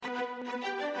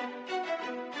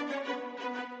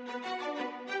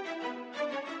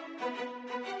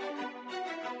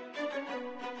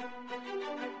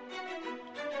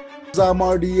I'm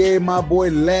RDA, my boy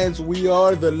Lance. We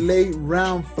are the late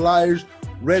round flyers,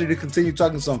 ready to continue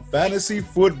talking some fantasy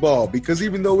football. Because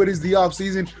even though it is the off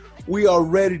season, we are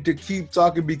ready to keep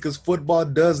talking because football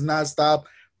does not stop.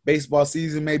 Baseball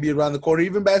season may be around the corner.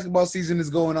 Even basketball season is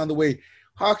going on the way.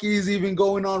 Hockey is even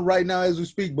going on right now as we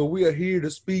speak. But we are here to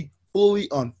speak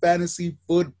fully on fantasy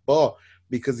football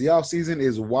because the off season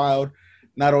is wild.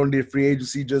 Not only did free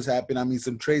agency just happen,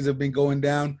 some trades have been going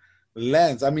down.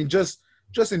 Lance,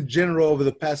 just in general over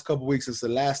the past couple weeks since the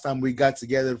last time we got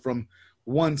together from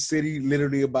one city,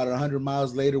 literally about 100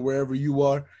 miles later, where you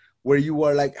are,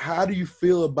 like, how do you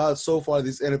feel about so far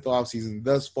this NFL offseason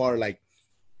thus far? Like,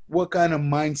 what kind of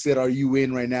mindset are you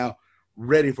in right now,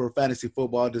 ready for fantasy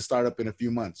football to start up in a few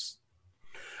months?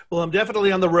 Well, I'm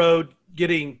definitely on the road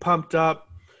getting pumped up.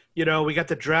 You know, we got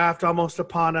the draft almost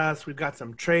upon us. We've got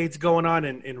some trades going on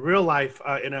in real life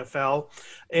NFL.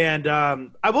 And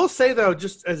I will say, though,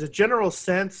 just as a general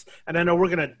sense, and I know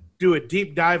we're going to do a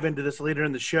deep dive into this later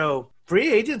in the show, free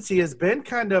agency has been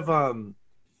kind of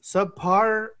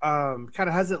subpar, kind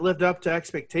of hasn't lived up to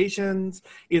expectations.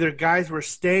 Either guys were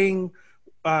staying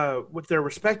with their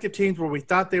respective teams where we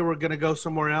thought they were going to go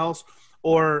somewhere else,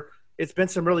 or it's been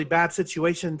some really bad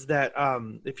situations that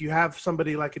if you have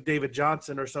somebody like a David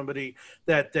Johnson or somebody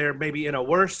that they're maybe in a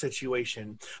worse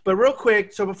situation. But real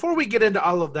quick, so before we get into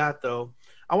all of that, though,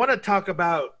 I want to talk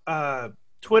about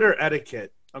Twitter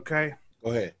etiquette, okay?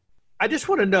 Go ahead. I just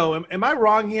want to know, am I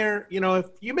wrong here? You know, if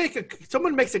you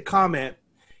someone makes a comment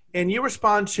and you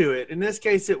respond to it, in this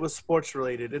case it was sports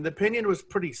related, and the opinion was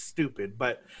pretty stupid,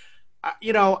 but,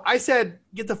 I said,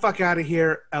 get the fuck out of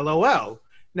here, LOL.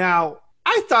 Now,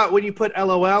 I thought when you put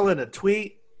LOL in a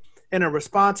tweet, in a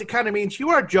response, it kind of means you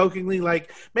are jokingly,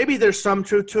 like, maybe there's some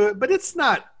truth to it, but it's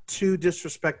not too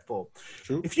disrespectful.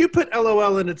 True. If you put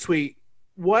LOL in a tweet,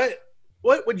 what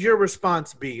would your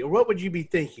response be? Or what would you be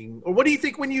thinking? Or what do you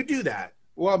think when you do that?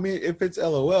 Well, if it's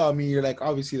LOL, you're like,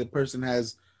 obviously the person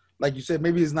has, like you said,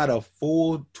 maybe it's not a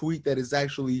full tweet that is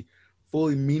actually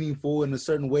fully meaningful in a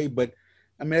certain way, but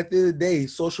at the end of the day,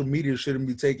 social media shouldn't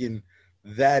be taken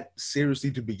that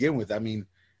seriously to begin with.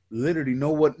 Literally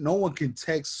no one can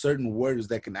text certain words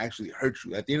that can actually hurt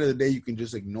you. At the end of the day, you can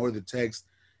just ignore the text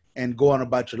and go on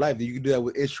about your life. You can do that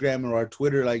with Instagram or our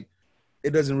Twitter. Like, it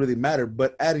doesn't really matter.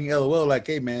 But adding LOL, like,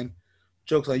 hey man,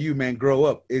 jokes on you, man, grow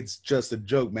up. It's just a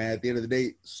joke, man. At the end of the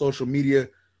day, social media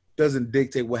doesn't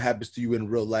dictate what happens to you in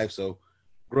real life. So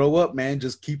grow up, man.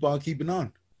 Just keep on keeping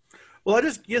on. Well, I'll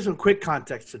just give some quick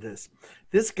context to this.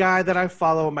 This guy that I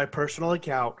follow on my personal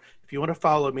account, if you want to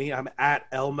follow me, I'm at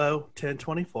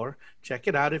Elmo1024. Check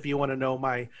it out if you want to know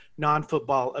my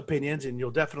non-football opinions, and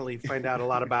you'll definitely find out a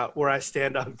lot about where I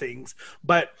stand on things.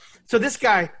 But so this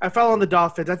guy, I follow on the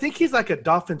Dolphins. I think he's like a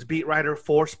Dolphins beat writer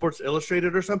for Sports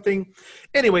Illustrated or something.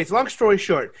 Anyways, long story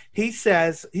short, he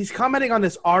says he's commenting on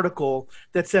this article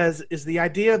that says, is the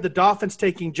idea of the Dolphins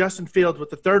taking Justin Fields with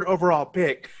the third overall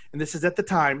pick, and this is at the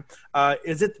time,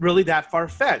 is it really that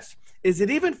far-fetched? Is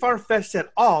it even far-fetched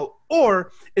at all,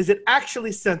 or is it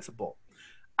actually sensible?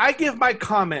 I give my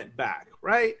comment back,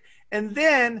 right? And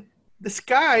then this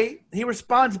guy, he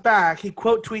responds back. He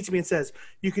quote tweets me and says,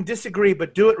 you can disagree,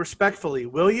 but do it respectfully,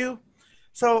 will you?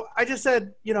 So I just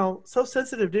said, so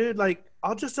sensitive, dude. Like,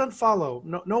 I'll just unfollow.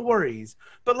 No worries.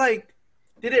 But, like,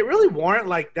 did it really warrant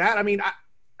like that?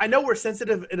 I know we're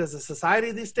sensitive as a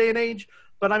society this day and age,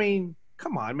 but,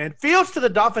 come on, man. Fields to the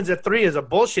Dolphins at 3 is a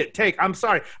bullshit take. I'm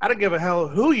sorry. I don't give a hell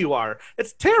who you are.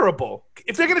 It's terrible.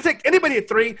 If they're going to take anybody at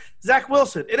 3, Zach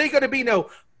Wilson. It ain't going to be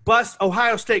no bust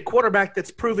Ohio State quarterback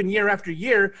that's proven year after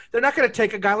year. They're not going to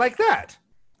take a guy like that.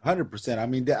 100%.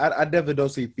 I definitely don't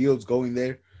see Fields going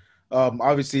there.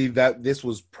 Obviously, that this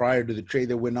was prior to the trade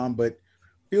that went on, but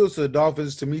Fields to the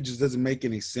Dolphins, to me, just doesn't make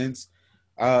any sense.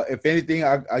 If anything,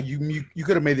 you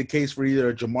could have made the case for either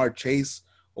a Jamar Chase,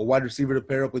 a wide receiver to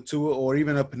pair up with Tua, or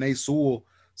even a Penei Sewell,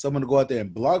 someone to go out there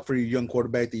and block for your young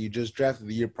quarterback that you just drafted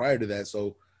the year prior to that.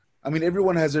 So,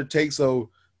 everyone has their take, so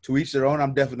to each their own.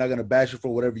 I'm definitely not going to bash you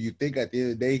for whatever you think. At the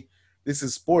end of the day, this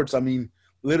is sports.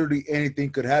 Literally anything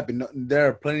could happen. There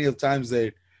are plenty of times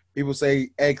that people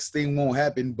say X thing won't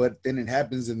happen, but then it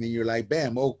happens, and then you're like,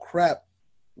 bam, oh, crap.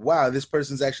 Wow, this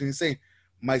person's actually insane.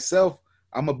 Myself,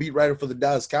 I'm a beat writer for the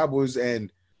Dallas Cowboys,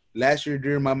 and last year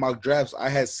during my mock drafts, I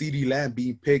had CeeDee Lamb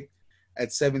being picked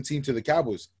at 17 to the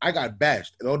Cowboys. I got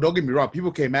bashed. Don't get me wrong.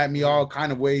 People came at me all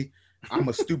kind of way. I'm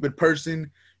a stupid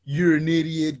person. You're an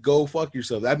idiot. Go fuck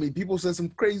yourself. People said some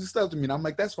crazy stuff to me, and I'm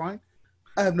like, that's fine.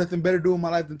 I have nothing better to do in my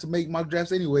life than to make mock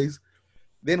drafts anyways.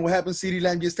 Then what happens? CeeDee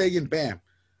Lamb gets taken. Bam.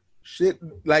 Shit.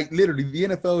 Like, literally, the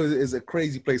NFL is a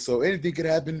crazy place, so anything could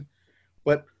happen.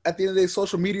 But at the end of the day,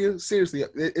 social media, seriously,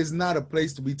 it's not a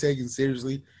place to be taken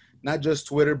seriously. Not just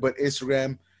Twitter, but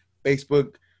Instagram,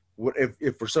 Facebook.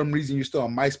 If for some reason you're still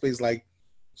on MySpace, like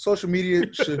social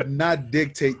media should not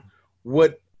dictate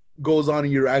what goes on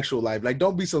in your actual life. Like,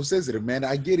 don't be so sensitive, man.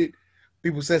 I get it.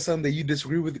 People say something that you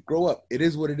disagree with. Grow up. It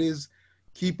is what it is.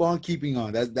 Keep on keeping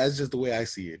on. That's just the way I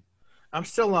see it. I'm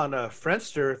still on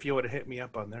Friendster if you want to hit me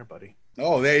up on there, buddy.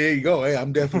 Oh, there you go. Hey,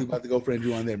 I'm definitely about to go friend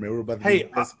you on there, man. We're about to Hey,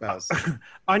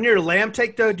 on your Lamb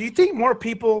take, though, do you think more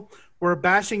people were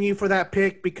bashing you for that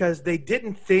pick because they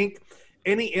didn't think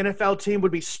any NFL team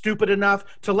would be stupid enough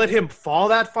to let him fall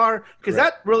that far? Because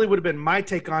that really would have been my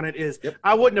take on it is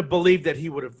I wouldn't have believed that he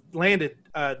would have landed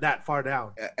that far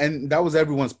down. And that was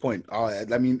everyone's point. I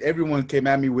mean, everyone came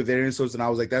at me with their insults, and I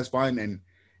was like, that's fine. And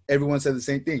everyone said the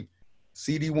same thing.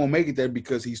 CD won't make it there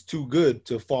because he's too good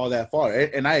to fall that far.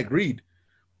 And I agreed.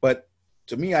 But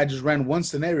to me, I just ran one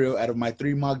scenario out of my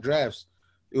 3 mock drafts.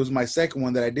 It was my second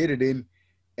one that I did it in.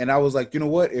 And I was like, you know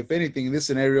what? If anything, in this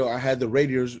scenario, I had the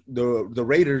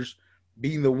Raiders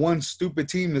being the one stupid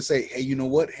team to say, hey, you know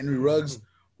what? Henry Ruggs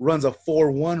runs a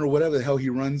 4.1 or whatever the hell he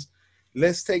runs.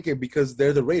 Let's take it because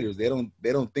they're the Raiders. They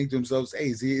don't think to themselves, hey,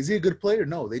 is he a good player?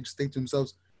 No, they just think to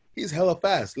themselves, he's hella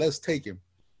fast. Let's take him.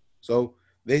 So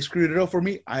they screwed it up for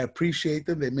me. I appreciate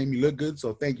them. They made me look good,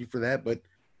 so thank you for that. But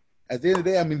at the end of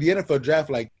the day, I mean, the NFL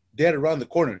draft, like, dead around the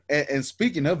corner. And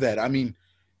speaking of that, I mean,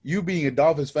 you being a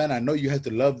Dolphins fan, I know you have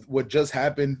to love what just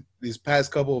happened these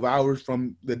past couple of hours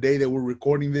from the day that we're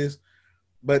recording this.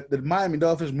 But the Miami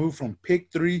Dolphins moved from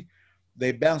pick 3.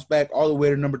 They bounced back all the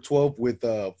way to number 12 with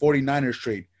 49ers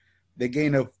trade. They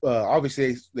gained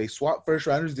obviously they swapped first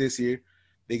rounders this year.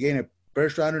 They gained a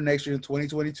first rounder next year in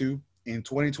 2022. In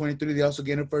 2023, they also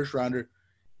gained a first rounder.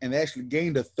 And they actually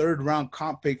gained a 3rd-round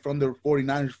comp pick from the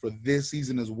 49ers for this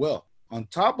season as well. On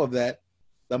top of that,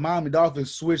 the Miami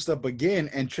Dolphins switched up again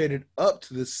and traded up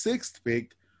to the 6th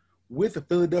pick with the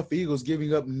Philadelphia Eagles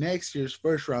giving up next year's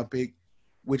first-round pick,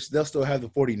 which they'll still have the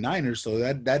 49ers, so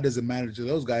that doesn't matter to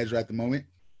those guys right at the moment.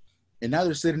 And now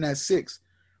they're sitting at 6.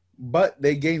 But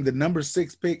they gained the number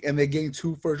 6 pick, and they gained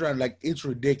 2 first-round. Like, it's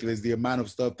ridiculous the amount of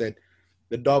stuff that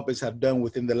the Dolphins have done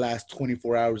within the last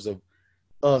 24 hours of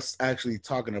us actually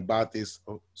talking about this.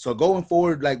 So going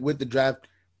forward, like, with the draft,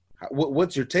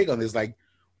 what's your take on this? Like,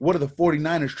 what are the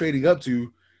 49ers trading up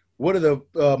to? What are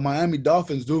the Miami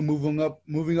Dolphins doing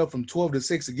moving up from 12 to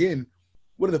 6 again?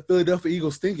 What are the Philadelphia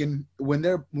Eagles thinking when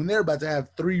they're about to have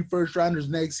 3 first-rounders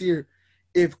next year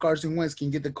if Carson Wentz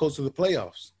can get the Colts to the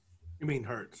playoffs? You mean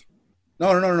Hurts?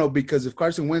 No, because if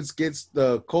Carson Wentz gets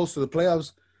the Colts to the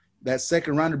playoffs, that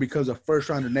 2nd rounder becomes a 1st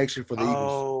rounder next year for the Eagles.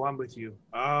 Oh, I'm with you.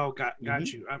 Oh, got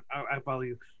you. I follow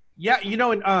you. Yeah, you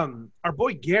know, and our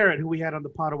boy Garrett, who we had on the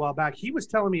pod a while back, he was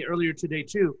telling me earlier today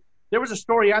too. There was a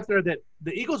story out there that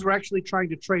the Eagles were actually trying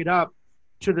to trade up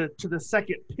to the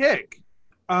 2nd pick.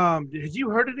 Had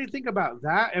you heard anything about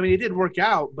that? I mean, it didn't work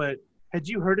out, but had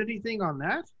you heard anything on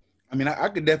that? I mean, I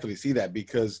could definitely see that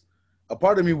because a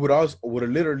part of me would have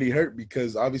literally hurt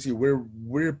because obviously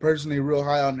we're personally real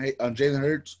high on Jalen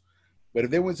Hurts. But if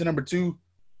they went to number 2,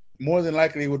 more than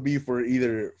likely it would be for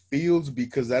either Fields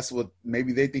because that's what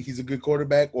maybe they think he's a good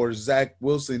quarterback, or Zach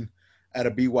Wilson out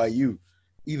of BYU.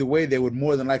 Either way, they would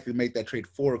more than likely make that trade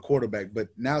for a quarterback. But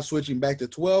now switching back to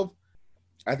 12,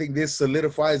 I think this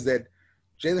solidifies that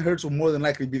Jalen Hurts will more than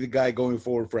likely be the guy going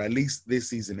forward for at least this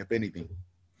season, if anything.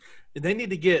 They need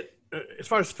to get, as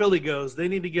far as Philly goes, they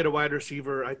need to get a wide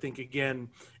receiver, I think, again,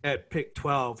 at pick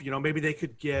 12. You know, maybe they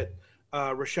could get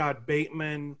Rashad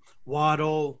Bateman,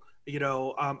 Waddle. You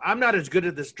know, I'm not as good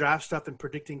at this draft stuff and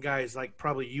predicting guys like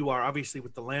probably you are, obviously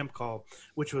with the Lamb call,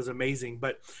 which was amazing.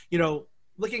 But, you know,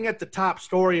 looking at the top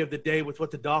story of the day with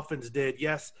what the Dolphins did,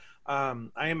 yes, I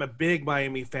am a big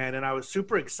Miami fan, and I was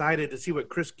super excited to see what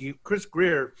Chris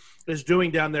Grier is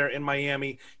doing down there in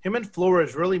Miami. Him and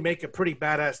Flores really make a pretty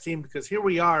badass team because here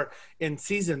we are in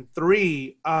season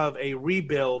 3 of a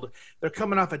rebuild. They're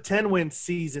coming off a 10-win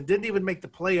season, didn't even make the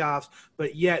playoffs,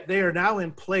 but yet they are now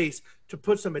in place to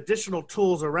put some additional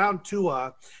tools around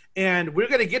Tua. And we're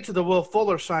going to get to the Will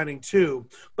Fuller signing too.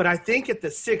 But I think at the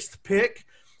 6th pick,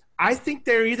 I think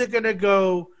they're either going to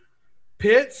go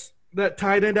Pitts, that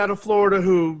tight end out of Florida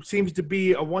who seems to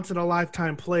be a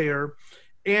once-in-a-lifetime player,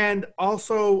 and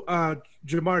also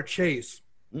Jamar Chase.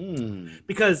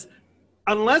 Because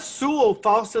unless Sewell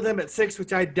falls to them at 6,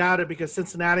 which I doubt it because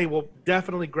Cincinnati will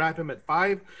definitely grab him at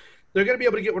 5, they're going to be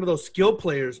able to get one of those skill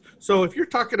players. So if you're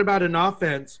talking about an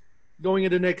offense going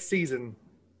into next season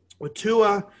with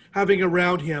Tua having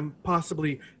around him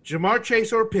possibly Jamar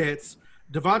Chase or Pitts,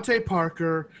 Devontae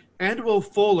Parker, and Will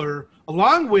Fuller,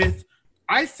 along with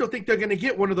I still think they're going to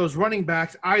get one of those running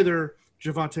backs, either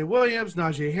Javonte Williams,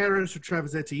 Najee Harris, or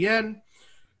Travis Etienne.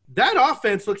 That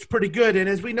offense looks pretty good. And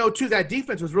as we know, too, that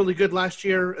defense was really good last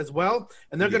year as well.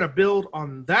 And they're going to build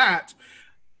on that.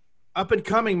 Up and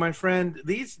coming, my friend.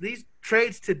 These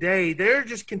trades today, they're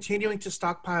just continuing to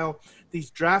stockpile these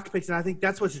draft picks. And I think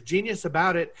that's what's genius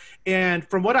about it. And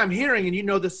from what I'm hearing, and you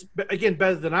know this, again,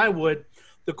 better than I would,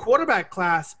 the quarterback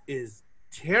class is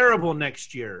terrible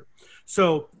next year.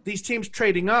 So these teams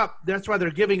trading up, that's why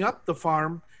they're giving up the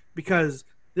farm, because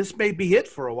this may be it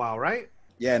for a while, right?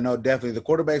 Yeah, no, definitely. The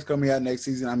quarterback's coming out next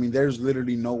season. I mean, there's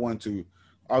literally no one to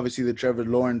 – obviously the Trevor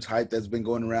Lawrence hype that's been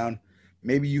going around.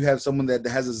 Maybe you have someone that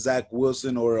has a Zach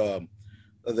Wilson or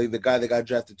the guy that got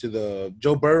drafted to the –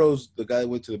 Joe Burrows, the guy that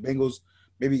went to the Bengals.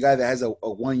 Maybe a guy that has a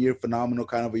one-year phenomenal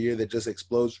kind of a year that just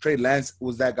explodes. Trey Lance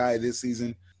was that guy this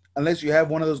season. Unless you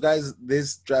have one of those guys,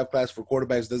 this draft class for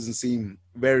quarterbacks doesn't seem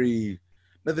very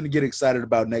 – nothing to get excited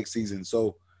about next season.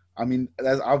 So – I mean,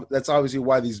 that's obviously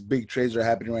why these big trades are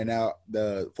happening right now.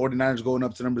 The 49ers going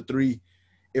up to number 3,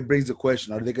 it brings a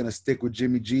question. Are they going to stick with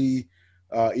Jimmy G?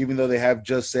 Even though they have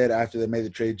just said after they made the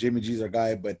trade, Jimmy G's our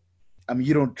guy. But, I mean,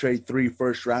 you don't trade 3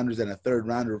 first-rounders and a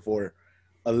third-rounder for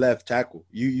a left tackle.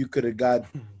 You could have got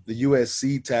the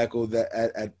USC tackle that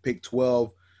at pick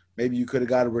 12. Maybe you could have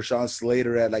got a Rashawn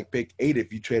Slater at, like, pick 8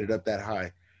 if you traded up that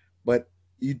high. But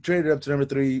you traded up to number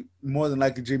 3. More than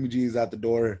likely, Jimmy G is out the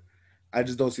door. I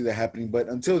just don't see that happening. But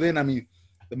until then, I mean,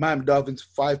 the Miami Dolphins,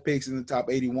 5 picks in the top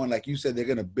 81. Like you said, they're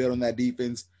going to build on that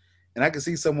defense. And I can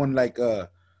see someone like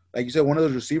you said, one of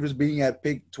those receivers being at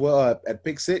pick 12, at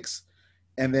pick 6,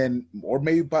 and then or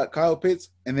maybe Kyle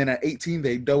Pitts. And then at 18,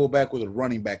 they double back with a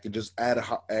running back and just add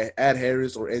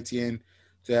Harris or Etienne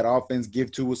to that offense, give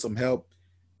Tua some help.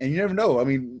 And you never know. I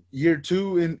mean, year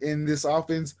 2 in this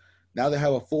offense, now they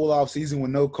have a full off season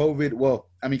with no COVID. Well,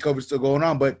 I mean, COVID's still going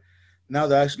on, but now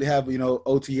they actually have,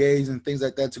 OTAs and things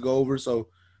like that to go over. So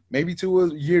maybe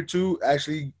year 2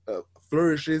 actually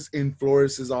flourishes in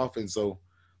Flores' offense. So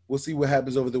we'll see what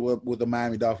happens over with the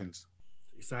Miami Dolphins.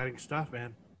 Exciting stuff,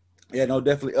 man. Yeah, no,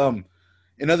 definitely.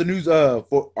 In other news,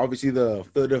 for obviously the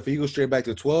Philadelphia Eagles straight back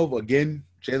to 12 again.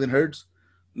 Jalen Hurts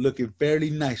looking fairly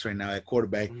nice right now at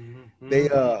quarterback. Mm-hmm. They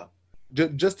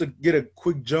just to get a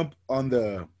quick jump on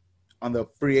the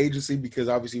free agency, because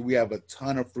obviously we have a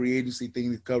ton of free agency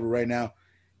things to cover right now.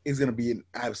 It's going to be an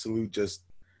absolute just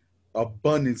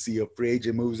abundancy of free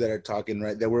agent moves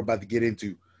that we're about to get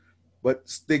into. But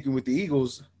sticking with the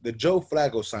Eagles, the Joe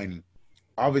Flacco signing,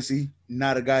 obviously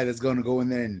not a guy that's going to go in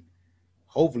there and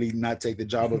hopefully not take the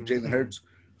job of Jalen Hurts.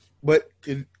 But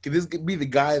can this be the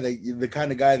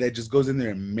kind of guy that just goes in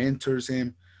there and mentors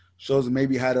him, shows him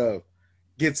maybe how to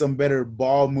get some better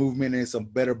ball movement and some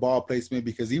better ball placement?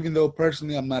 Because even though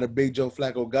personally I'm not a big Joe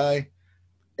Flacco guy,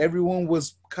 everyone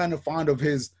was kind of fond of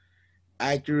his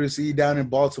accuracy down in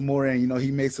Baltimore, and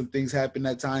he made some things happen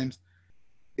at times.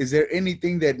 Is there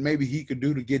anything that maybe he could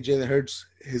do to get Jalen Hurts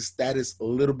his status a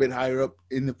little bit higher up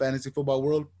in the fantasy football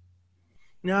world?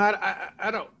 No,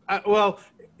 I don't. Well,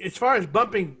 as far as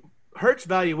bumping Hurts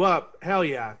value up, hell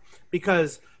yeah,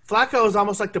 because Flacco is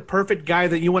almost like the perfect guy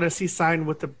that you want to see sign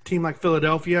with a team like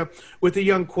Philadelphia with a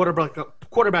young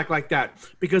quarterback like that.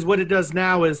 Because what it does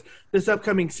now is this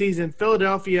upcoming season,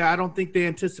 Philadelphia, I don't think they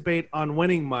anticipate on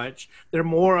winning much. They're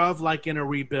more of like in a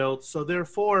rebuild. So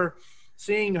therefore,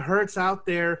 seeing Hurts out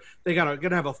there, they gonna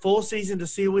have a full season to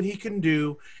see what he can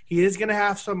do. He is gonna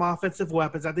have some offensive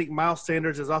weapons. I think Miles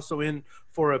Sanders is also in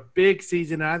for a big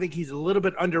season, and I think he's a little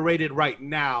bit underrated right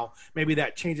now. Maybe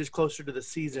that changes closer to the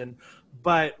season.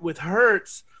 But with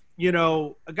Hurts, a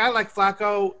guy like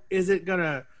Flacco isn't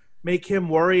gonna make him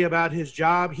worry about his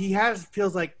job.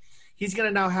 Feels like he's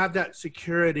gonna now have that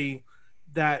security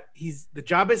that the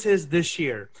job is his this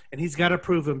year, and he's got to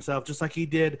prove himself just like he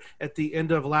did at the end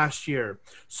of last year.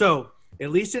 So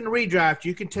at least in redraft,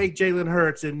 you can take Jalen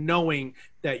Hurts and knowing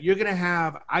that you're going to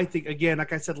have, I think, again,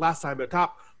 like I said last time, a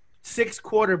top 6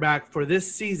 quarterback for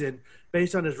this season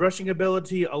based on his rushing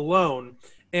ability alone.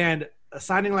 And a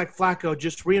signing like Flacco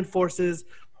just reinforces,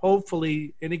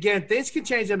 hopefully, and again, things can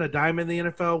change on a dime in the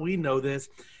NFL. We know this.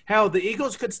 Hell, the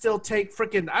Eagles could still take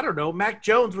Mac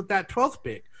Jones with that 12th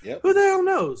pick. Yep. Who the hell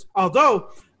knows? Although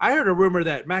I heard a rumor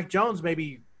that Mac Jones may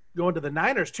be going to the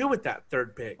Niners too with that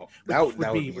 3rd pick. Which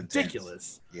would be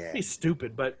ridiculous. Yeah. It'd be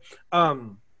stupid. But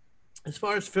as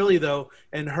far as Philly, though,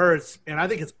 and Hurts, and I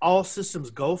think it's all systems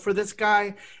go for this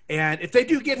guy. And if they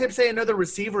do get him, say, another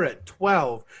receiver at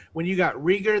 12, when you got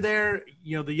Rieger there,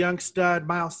 the young stud,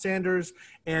 Miles Sanders,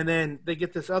 and then they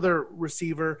get this other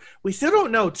receiver. We still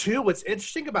don't know, too, what's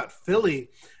interesting about Philly,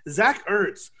 Zach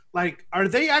Ertz. Like, are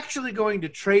they actually going to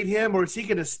trade him, or is he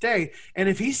going to stay? And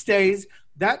if he stays,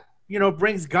 that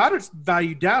brings Goddard's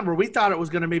value down where we thought it was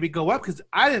going to maybe go up because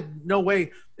I in no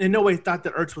way thought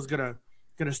that Ertz was going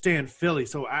to stay in Philly.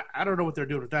 So I don't know what they're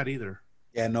doing with that either.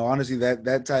 Yeah, no, honestly,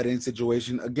 that tight end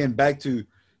situation, again, back to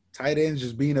tight ends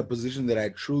just being a position that I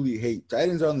truly hate. Tight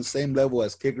ends are on the same level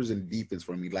as kickers and defense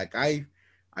for me. Like, I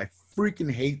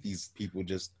freaking hate these people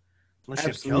just. Unless you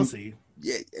have Kelsey.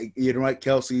 Yeah, you're right,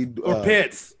 Kelsey. Or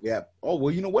Pitts. Yeah. Oh,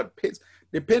 well, you know what? Pitts,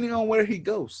 depending on where he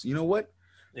goes, you know what?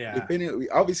 Yeah.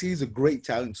 Obviously, he's a great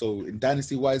talent. So, in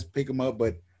dynasty-wise, pick him up.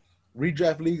 But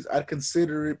redraft leagues, I'd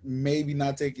consider maybe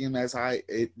not taking him as high,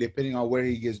 depending on where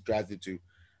he gets drafted to.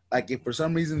 Like, if for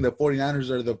some reason the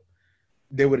 49ers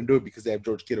they wouldn't do it because they have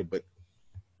George Kittle. But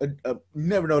you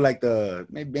never know, like,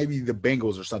 maybe the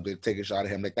Bengals or something take a shot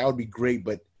at him. Like, that would be great,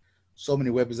 but so many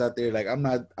weapons out there. Like, I'm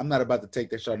not about to take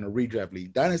that shot in a redraft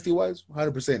league. Dynasty wise,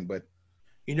 100%. But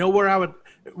you know where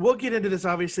we'll get into this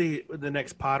obviously in the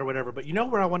next pod or whatever. But you know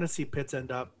where I want to see Pitts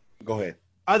end up? Go ahead.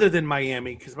 Other than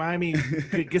Miami, because Miami,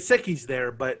 Gesicki's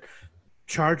there, but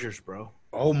Chargers, bro.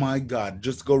 Oh my God!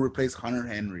 Just go replace Hunter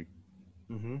Henry.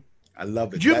 Mm-hmm. I love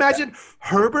it. Could you imagine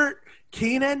Herbert,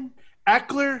 Keenan,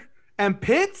 Eckler, and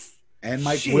Pitts? And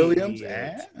Mike Williams?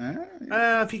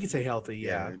 If he can stay healthy,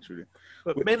 yeah.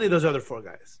 But mainly those other four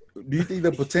guys. Do you think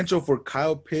the potential for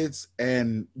Kyle Pitts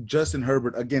and Justin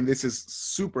Herbert, again, this is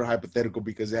super hypothetical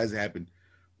because it hasn't happened,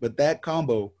 but that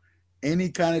combo, any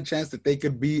kind of chance that they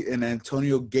could be an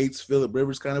Antonio Gates, Phillip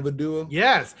Rivers kind of a duo?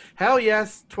 Yes. Hell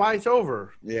yes. Twice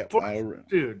over. Yeah.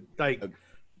 Dude, like,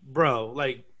 bro,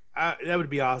 like, that would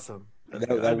be awesome.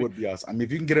 That would be awesome. I mean,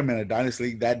 if you can get them in a dynasty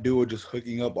league, that duo just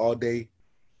hooking up all day,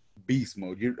 beast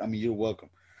mode. You're welcome.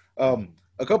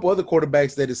 A couple other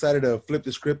quarterbacks that decided to flip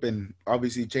the script and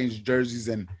obviously change jerseys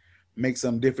and make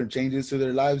some different changes to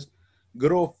their lives.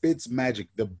 Good old Fitz Magic,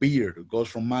 the beard, goes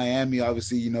from Miami,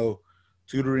 obviously,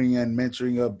 tutoring and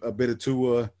mentoring a bit of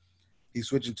Tua. He's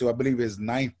switching to, I believe, his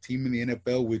 9th team in the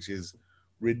NFL, which is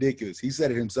ridiculous. He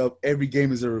said it himself. Every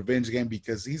game is a revenge game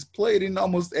because he's played in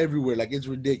almost everywhere. Like, it's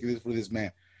ridiculous for this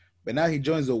man. But now he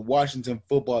joins the Washington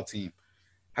football team.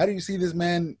 How do you see this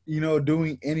man,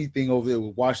 doing anything over there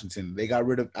with Washington? They got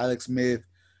rid of Alex Smith.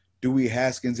 Dewey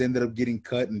Haskins ended up getting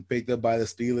cut and picked up by the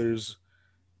Steelers.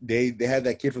 They had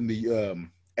that kid from the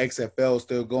XFL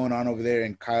still going on over there,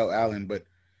 and Kyle Allen. But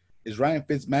is Ryan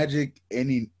Fitzmagic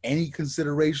any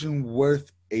consideration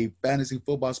worth a fantasy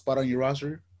football spot on your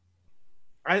roster?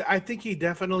 I think he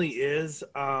definitely is,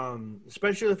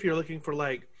 especially if you're looking for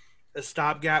like a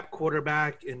stopgap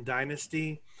quarterback in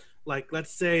Dynasty. Like,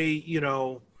 let's say,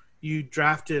 you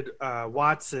drafted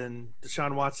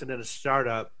Deshaun Watson in a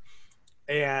startup,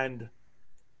 and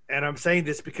I'm saying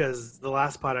this because the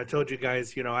last pod I told you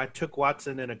guys, I took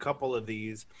Watson in a couple of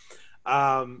these.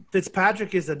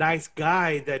 Fitzpatrick is a nice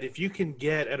guy that if you can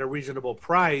get at a reasonable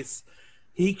price,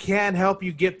 he can help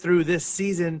you get through this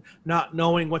season not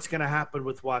knowing what's going to happen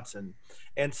with Watson.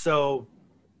 And so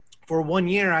for 1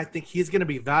 year, I think he's going to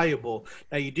be valuable.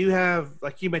 Now, you do have,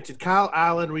 like you mentioned, Kyle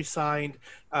Allen re-signed,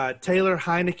 Taylor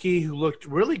Heineke, who looked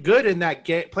really good in that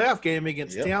playoff game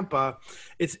against Tampa.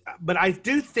 But I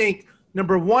do think,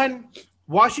 number one,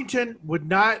 Washington would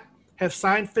not have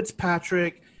signed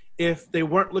Fitzpatrick if they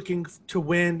weren't looking to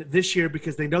win this year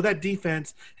because they know that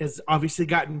defense has obviously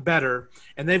gotten better.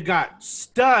 And they've got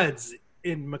studs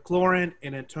in McLaurin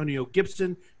and Antonio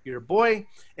Gibson, your boy.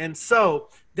 And so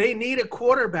they need a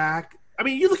quarterback. I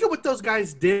mean, you look at what those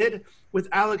guys did with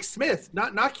Alex Smith,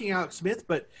 not knocking Alex Smith,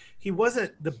 but he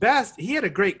wasn't the best. He had a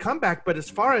great comeback, but as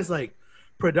far as like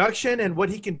production and what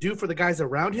he can do for the guys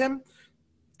around him,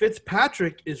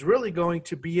 Fitzpatrick is really going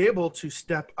to be able to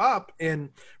step up and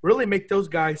really make those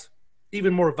guys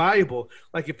even more valuable.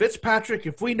 Like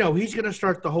if we know he's going to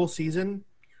start the whole season,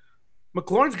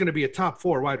 McLaurin's going to be a top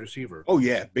 4 wide receiver. Oh,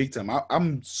 yeah, big time.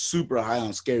 I'm super high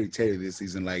on Scary Terry this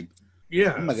season. Like,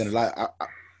 yeah, I'm not going to lie.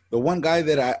 The one guy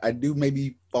that I do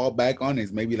maybe fall back on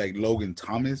is maybe like Logan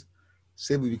Thomas,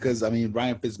 simply because,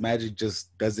 Ryan Fitzmagic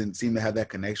just doesn't seem to have that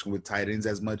connection with tight ends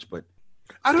as much. But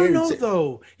I don't know,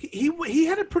 though. He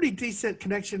had a pretty decent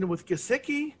connection with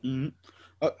Gesicki.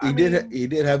 Mm-hmm. He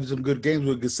did have some good games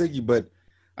with Gesicki, but,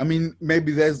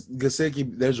 maybe there's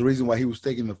a reason why he was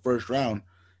taken the first round.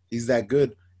 He's that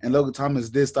good. And Logan Thomas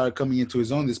did start coming into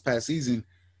his own this past season.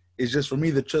 It's just, for me,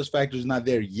 the trust factor is not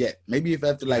there yet. Maybe if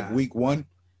after week 1,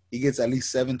 he gets at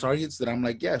least 7 targets, then I'm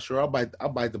like, yeah, sure, I'll bite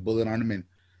the bullet on him and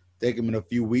take him in a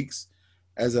few weeks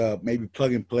as a maybe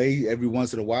plug and play every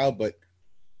once in a while. But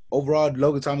overall,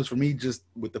 Logan Thomas for me, just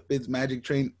with the Fitzmagic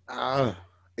train,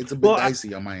 it's a bit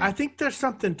dicey on my end. I think there's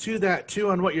something to that too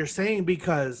on what you're saying,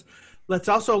 because let's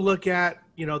also look at,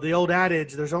 the old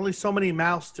adage, there's only so many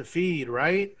mouths to feed,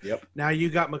 right? Yep. Now you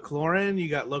got McLaurin, you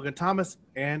got Logan Thomas,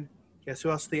 and guess who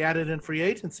else they added in free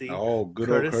agency? Oh, good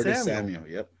old Curtis Samuel.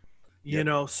 Yep.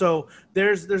 So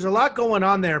there's a lot going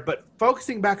on there. But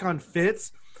focusing back on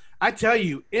Fitz, I tell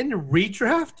you, in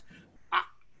redraft,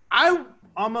 I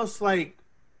almost like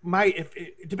if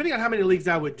depending on how many leagues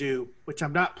I would do, which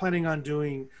I'm not planning on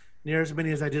doing near as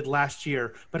many as I did last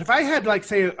year. But if I had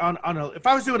say if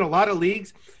I was doing a lot of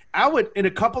leagues, I would, in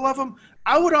a couple of them,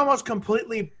 I would almost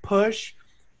completely push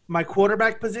my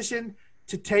quarterback position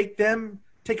to take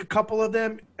a couple of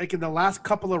them like in the last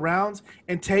couple of rounds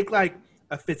and take like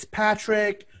a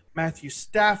Fitzpatrick, Matthew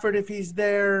Stafford if he's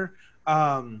there.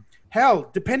 Hell,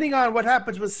 depending on what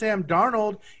happens with Sam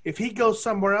Darnold, if he goes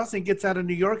somewhere else and gets out of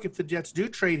New York, if the Jets do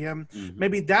trade him,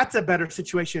 maybe that's a better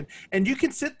situation. And you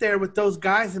can sit there with those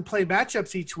guys and play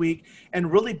matchups each week and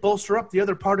really bolster up the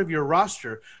other part of your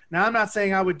roster. Now, I'm not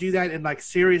saying I would do that in like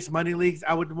serious money leagues.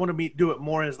 I would want to do it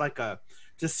more as like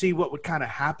just see what would kind of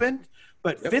happen.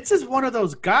 But Fitz is one of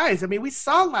those guys. I mean, we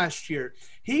saw last year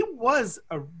he was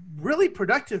a really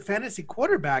productive fantasy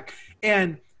quarterback.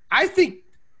 And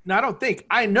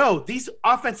I know these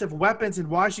offensive weapons in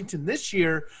Washington this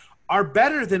year are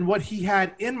better than what he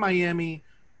had in Miami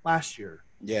last year.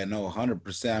 Yeah, no,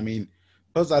 100%. I mean,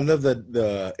 plus I love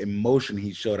the emotion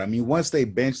he showed. I mean, once they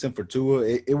benched him for Tua,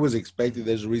 it was expected.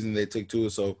 There's a reason they took Tua,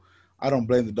 so I don't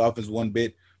blame the Dolphins one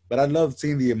bit. But I love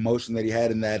seeing the emotion that he had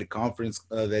in that conference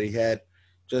that he had.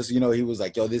 Just, he was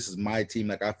like, yo, this is my team.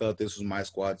 Like, I felt this was my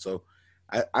squad. So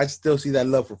I still see that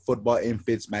love for football in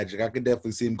Fitzmagic. I could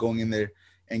definitely see him going in there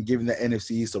and giving the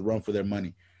NFC East a run for their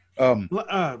money.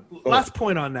 Last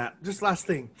point on that. Just last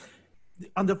thing.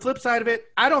 On the flip side of it,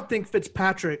 I don't think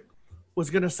Fitzpatrick was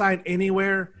going to sign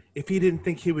anywhere if he didn't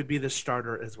think he would be the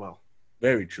starter as well.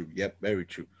 Very true. Yep, very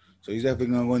true. So he's definitely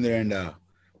going to go in there and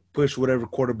push whatever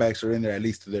quarterbacks are in there at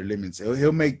least to their limits.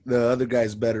 He'll make the other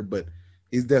guys better, but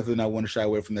he's definitely not one to shy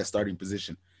away from that starting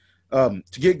position. To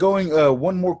get going,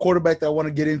 one more quarterback that I want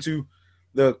to get into,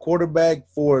 the quarterback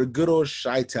for good old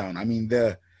Chi-Town. I mean,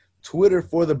 the Twitter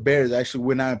for the Bears actually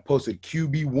went out and posted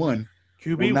QB1.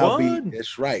 QB1.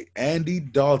 That's right. Andy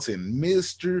Dalton,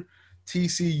 Mr.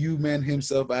 TCU man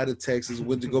himself out of Texas,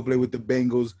 went to go play with the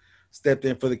Bengals, stepped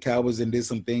in for the Cowboys and did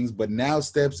some things, but now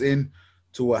steps in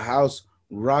to a house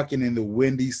rocking in the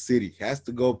Windy City. Has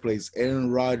to go place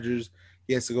Aaron Rodgers.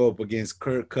 He has to go up against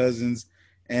Kirk Cousins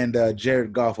and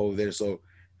Jared Goff over there. So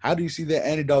how do you see that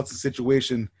Andy Dalton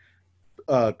situation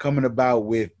coming about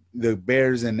with the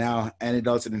Bears and now Andy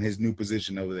Dalton in his new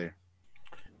position over there?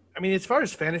 I mean, as far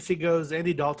as fantasy goes,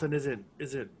 Andy Dalton isn't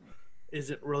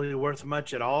really worth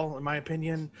much at all, in my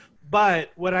opinion.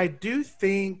 But what I do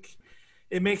think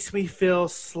it makes me feel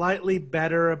slightly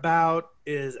better about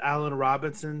is Allen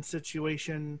Robinson's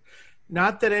situation.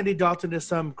 Not that Andy Dalton is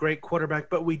some great quarterback,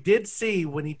 but we did see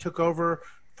when he took over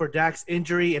for Dak's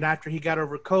injury and after he got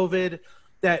over COVID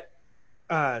that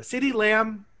CeeDee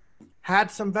Lamb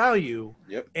had some value.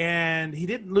 Yep. And he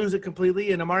didn't lose it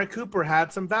completely, and Amari Cooper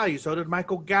had some value. So did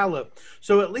Michael Gallup.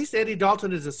 So at least Andy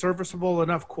Dalton is a serviceable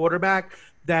enough quarterback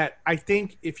that I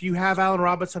think if you have Allen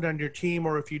Robinson on your team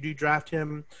or if you do draft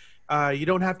him, you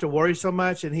don't have to worry so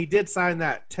much. And he did sign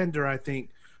that tender, I think,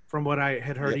 from what I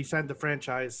had heard. Yep. He signed the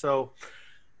franchise. So,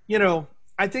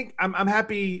 I think I'm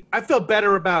happy. I feel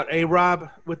better about A-Rob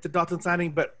with the Dalton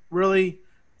signing, but really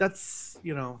that's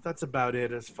about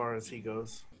it as far as he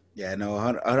goes. Yeah, no,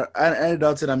 Andy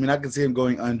Dalton, I mean, I can see him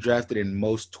going undrafted in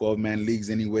most 12-man leagues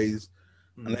anyways,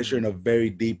 unless you're in a very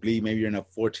deep league. Maybe you're in a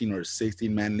 14 or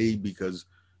 16-man league because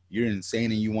you're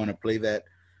insane and you want to play that.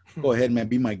 Go ahead, man,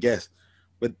 be my guest.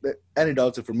 But Andy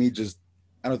Dalton, for me,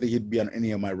 I don't think he'd be on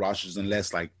any of my rosters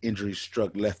unless, like, injuries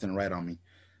struck left and right on me.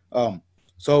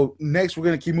 So next we're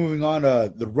going to keep moving on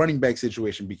the running back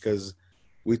situation because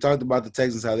we talked about the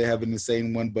Texans, how they have an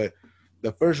insane one, but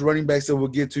the first running backs that we'll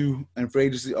get to in free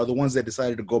agency are the ones that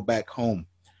decided to go back home.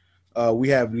 We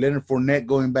have Leonard Fournette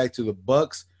going back to the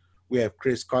Bucs. We have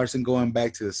Chris Carson going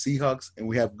back to the Seahawks. And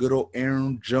we have good old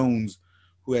Aaron Jones,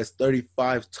 who has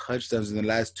 35 touchdowns in the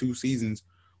last 2 seasons,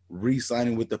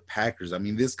 re-signing with the Packers. I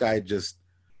mean, this guy just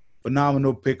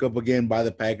phenomenal pickup again by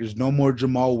the Packers. No more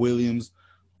Jamal Williams.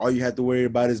 All you have to worry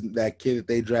about is that kid that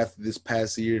they drafted this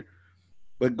past year.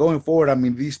 But going forward, I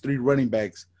mean, these 3 running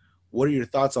backs, what are your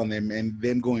thoughts on them and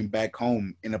them going back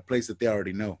home in a place that they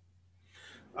already know?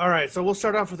 All right, so we'll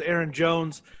start off with Aaron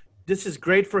Jones. This is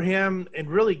great for him and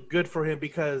really good for him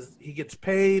because he gets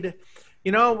paid.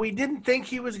 We didn't think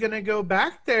he was going to go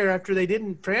back there after they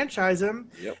didn't franchise him.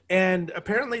 Yep. And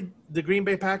apparently the Green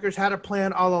Bay Packers had a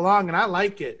plan all along, and I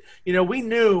like it. We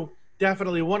knew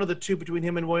definitely one of the two between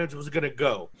him and Williams was going to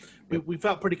go. We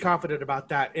felt pretty confident about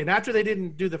that. And after they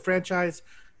didn't do the franchise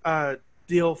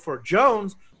deal for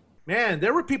Jones, man,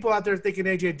 there were people out there thinking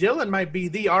A.J. Dillon might be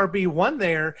the RB1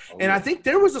 there. And I think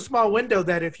there was a small window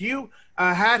that if you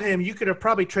had him, you could have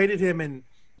probably traded him and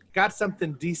got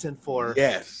something decent for.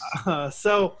 Yes.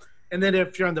 And then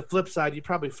if you're on the flip side, you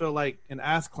probably feel like an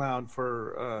ass clown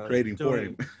for trading for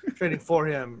him. Trading for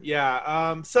him.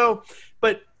 Yeah.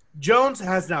 But Jones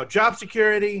has now job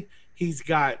security. He's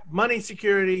got money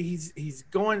security. He's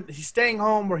staying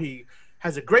home where he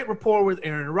has a great rapport with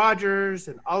Aaron Rodgers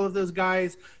and all of those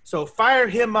guys. So fire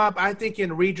him up. I think in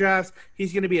redrafts,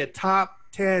 he's going to be a top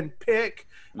 10 pick.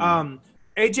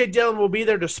 A.J. Dillon will be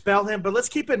there to spell him, but let's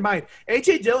keep in mind,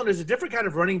 A.J. Dillon is a different kind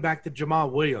of running back than Jamal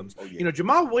Williams. Oh, yeah.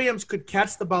 Jamal Williams could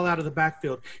catch the ball out of the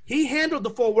backfield. He handled the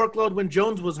full workload when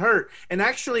Jones was hurt and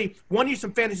actually won you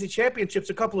some fantasy championships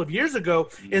a couple of years ago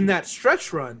in that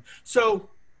stretch run. So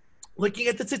looking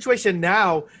at the situation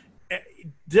now,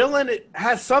 Dillon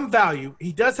has some value.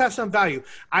 He does have some value.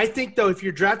 I think, though, if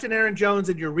you're drafting Aaron Jones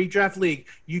in your redraft league,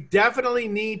 you definitely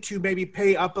need to maybe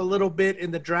pay up a little bit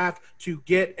in the draft to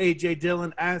get A.J.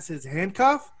 Dillon as his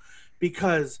handcuff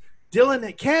because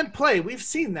Dillon can play. We've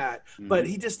seen that, but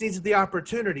he just needs the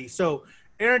opportunity. So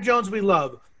Aaron Jones we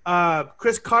love.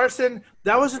 Chris Carson,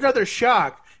 that was another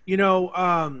shock,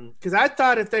 because I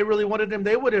thought if they really wanted him,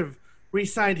 they would have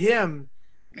re-signed him.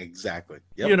 Exactly.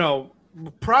 Yep.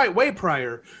 Way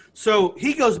prior. So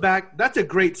he goes back. That's a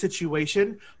great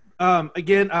situation.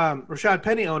 Rashad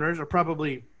Penny owners are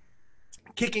probably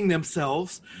kicking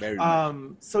themselves. Very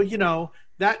much. So,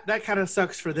 that kind of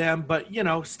sucks for them. But,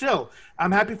 still,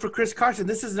 I'm happy for Chris Carson.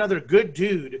 This is another good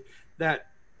dude that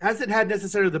hasn't had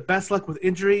necessarily the best luck with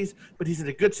injuries, but he's in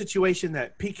a good situation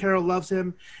that Pete Carroll loves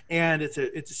him, and it's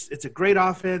a great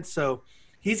offense. So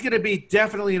he's going to be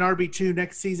definitely an RB2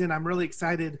 next season. I'm really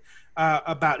excited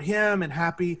about him and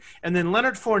happy. And then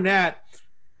Leonard Fournette,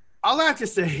 all I have to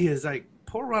say is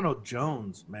poor Ronald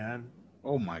Jones, man.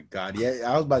 Oh my God. Yeah,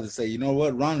 I was about to say, you know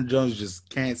what? Ronald Jones just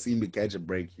can't seem to catch a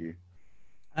break here.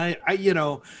 But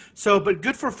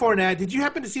good for Fournette. Did you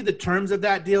happen to see the terms of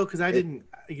that deal? Because I didn't.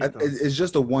 It's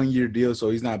just a 1-year deal, so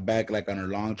he's not back on a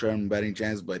long-term betting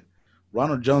chance. But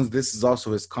Ronald Jones, this is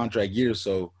also his contract year,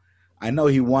 so I know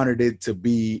he wanted it to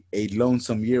be a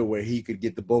lonesome year where he could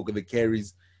get the bulk of the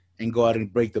carries and go out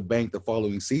and break the bank the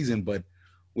following season. But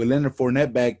with Leonard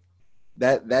Fournette back,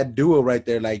 that duo right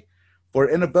there, for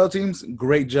NFL teams,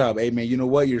 great job. Hey, man, you know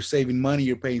what? You're saving money.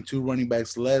 You're paying 2 running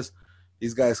backs less.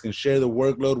 These guys can share the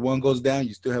workload. One goes down,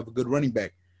 you still have a good running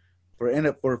back.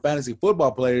 For fantasy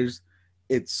football players,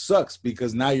 it sucks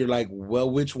because now you're like,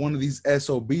 well, which one of these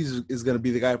SOBs is going to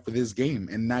be the guy for this game?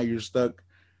 And now you're stuck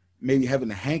maybe having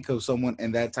to handcuff someone,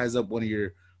 and that ties up one of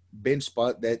your bench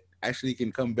spot that actually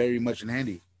can come very much in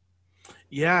handy.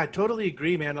 Yeah, I totally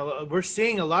agree, man. We're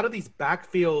seeing a lot of these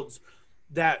backfields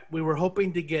that we were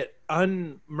hoping to get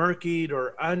unmurkied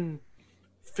or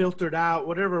unfiltered out,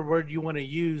 whatever word you want to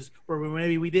use, where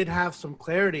we did have some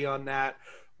clarity on that.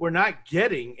 We're not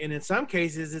getting, and in some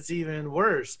cases, it's even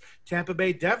worse. Tampa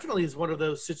Bay definitely is one of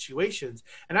those situations.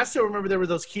 And I still remember there were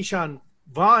those Keyshawn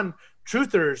Vaughn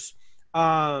truthers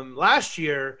last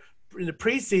year in the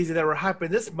preseason that were hyping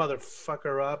this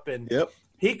motherfucker up, and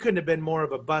he couldn't have been more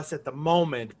of a bust at the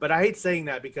moment. But I hate saying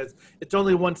that because it's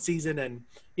only one season, and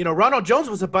Ronald Jones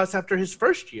was a bust after his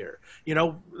first year.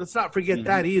 Let's not forget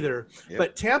that either.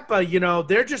 But Tampa,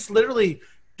 they're just literally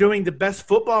doing the best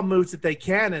football moves that they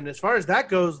can, and as far as that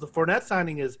goes, the Fournette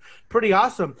signing is pretty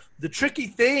awesome. The tricky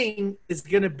thing is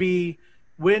going to be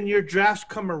when your drafts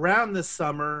come around this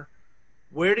summer,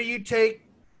 where do you take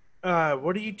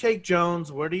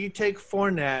Jones? Where do you take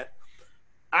Fournette?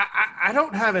 I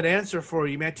don't have an answer for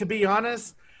you, man. To be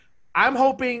honest, I'm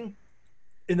hoping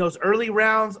in those early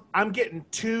rounds, I'm getting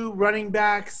 2 running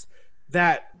backs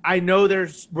that I know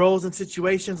there's roles and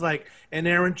situations like an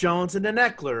Aaron Jones and an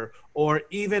Eckler, or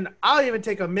I'll even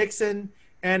take a Mixon.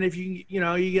 And if you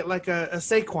get like a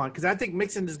Saquon, because I think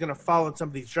Mixon is going to fall in some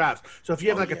of these drafts. So if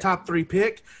you have a top 3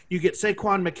 pick, you get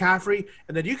Saquon, McCaffrey,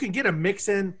 and then you can get a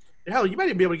Mixon. Hell, you might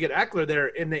even be able to get Eckler there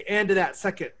in the end of that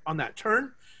second on that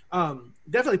turn.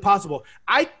 Definitely possible.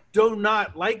 I do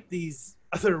not like these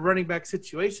other running back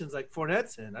situations like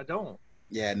Fournette's in. I don't.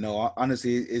 Yeah, no,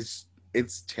 honestly,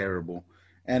 it's terrible.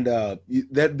 And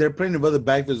there are plenty of other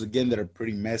backfields, again, that are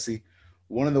pretty messy.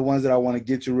 One of the ones that I want to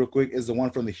get to real quick is the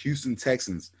one from the Houston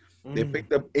Texans. They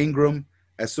picked up Ingram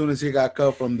as soon as he got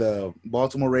cut from the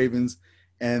Baltimore Ravens,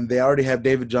 and they already have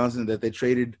David Johnson that they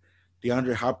traded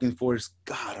DeAndre Hopkins for.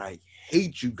 God, I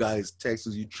hate you guys,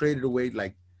 Texans. You traded away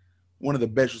like one of the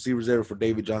best receivers ever for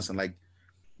David Johnson. Like,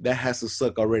 that has to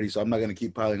suck already. So I'm not going to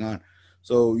keep piling on.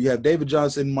 So you have David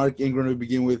Johnson, Mark Ingram to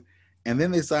begin with, and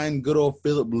then they signed good old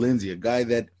Philip Lindsay, a guy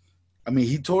that, I mean,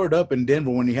 he tore it up in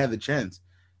Denver when he had the chance.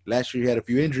 Last year he had a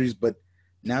few injuries, but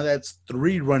now that's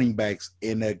 3 running backs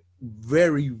in a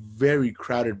very, very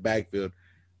crowded backfield.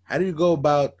 How do you go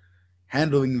about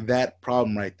handling that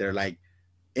problem right there? Like,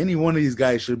 any one of these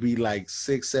guys should be like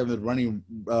 6th, 7th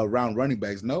round running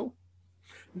backs. No,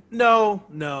 No.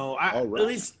 all right.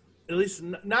 At least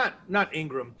not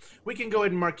Ingram. We can go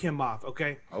ahead and mark him off.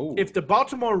 Okay. Oh, If the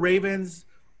Baltimore Ravens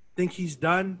think he's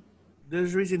done,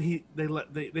 there's a reason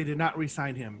they did not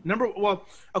re-sign him.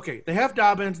 They have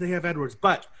Dobbins, they have Edwards,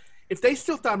 but if they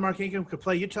still thought Mark Ingram could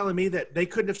play, you're telling me that they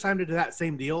couldn't have signed him to that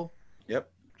same deal? yep,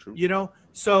 true. You know,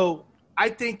 so I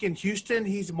think in Houston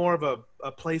he's more of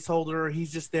a placeholder.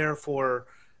 He's just there for,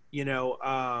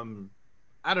 I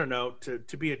don't know,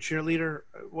 to be a cheerleader,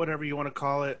 whatever you want to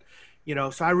call it.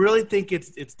 So I really think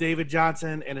it's David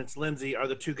Johnson and it's Lindsay are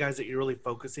the 2 guys that you're really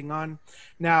focusing on.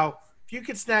 Now, if you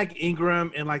could snag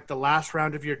Ingram in like the last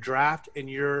round of your draft and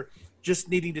you're just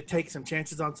needing to take some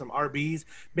chances on some RBs,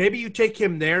 maybe you take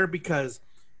him there because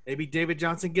maybe David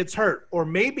Johnson gets hurt, or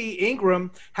maybe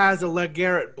Ingram has a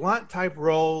LeGarrette Blount type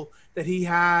role that he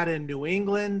had in New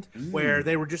England where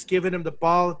they were just giving him the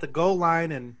ball at the goal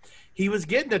line and he was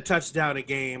getting a touchdown a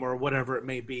game or whatever it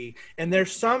may be. And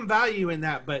there's some value in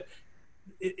that, but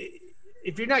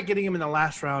if you're not getting him in the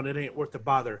last round, it ain't worth the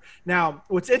bother. Now,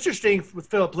 what's interesting with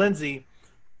Philip Lindsay,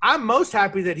 I'm most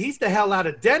happy that he's the hell out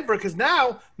of Denver because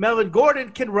now Melvin Gordon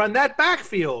can run that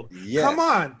backfield. Yes. Come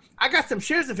on. I got some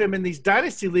shares of him in these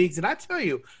dynasty leagues, and I tell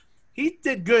you, he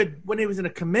did good when he was in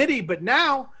a committee, but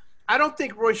now I don't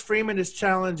think Royce Freeman is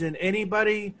challenging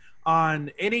anybody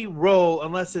on any role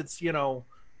unless it's,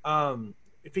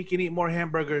 if he can eat more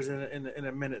hamburgers in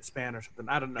a minute span or something.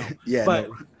 I don't know. Yeah, but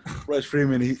no. Royce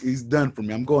Freeman, he's done for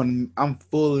me. I'm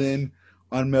full in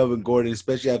on Melvin Gordon,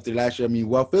 especially after last year. I mean,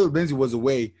 while Philip Lindsay was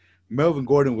away, Melvin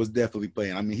Gordon was definitely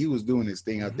playing. I mean, he was doing his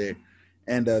thing out there.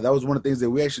 And that was one of the things that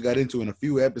we actually got into in a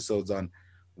few episodes on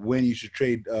when you should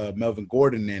trade Melvin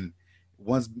Gordon. And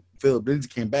once Philip Lindsay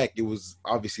came back, it was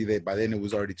obviously that by then it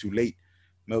was already too late.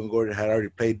 Melvin Gordon had already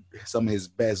played some of his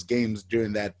best games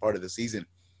during that part of the season.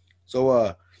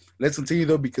 So let's continue,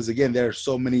 though, because, again, there are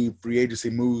so many free agency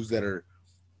moves that are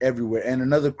everywhere. And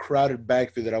another crowded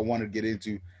backfield that I want to get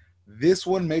into. This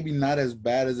one maybe not as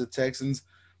bad as the Texans,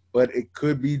 but it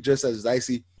could be just as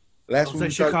dicey. Last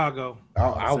week, Chicago.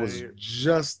 I was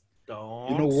just,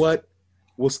 don't. You know what?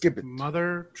 We'll skip it.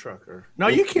 Mother trucker. No,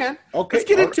 you can. Okay. Let's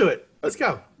get into it. Let's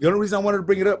go. The only reason I wanted to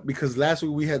bring it up because last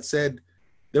week we had said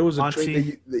there was a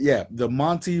trade. The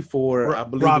Monty for I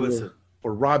believe Robinson.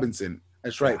 For Robinson.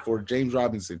 That's right, for James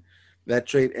Robinson. That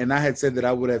trade, and I had said that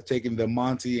I would have taken the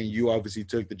Monty, and you obviously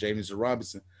took the James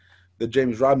Robinson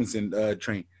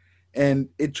train. And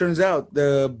it turns out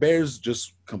the Bears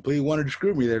just completely wanted to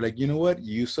screw me. They're like, you know what?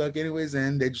 You suck anyways,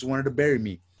 and they just wanted to bury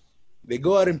me. They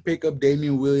go out and pick up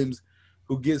Damian Williams,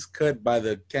 who gets cut by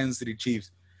the Kansas City Chiefs.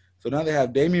 So now they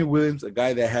have Damian Williams, a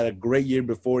guy that had a great year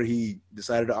before he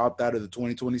decided to opt out of the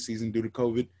 2020 season due to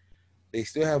COVID. They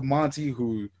still have Monty,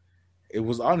 who it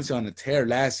was honestly on a tear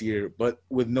last year, but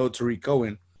with no Tariq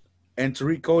Cohen. And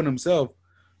Tariq Cohen himself,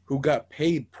 who got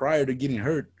paid prior to getting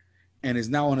hurt and is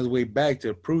now on his way back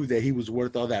to prove that he was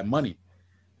worth all that money.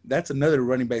 That's another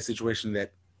running back situation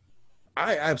that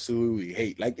I absolutely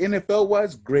hate. Like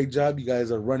NFL-wise, great job. You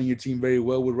guys are running your team very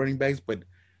well with running backs, but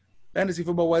fantasy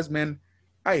football-wise, man,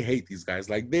 I hate these guys.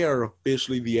 Like, they are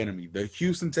officially the enemy. The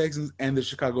Houston Texans and the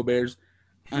Chicago Bears,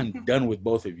 I'm done with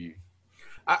both of you.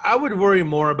 I would worry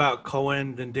more about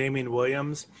Cohen than Damian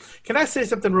Williams. Can I say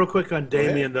something real quick on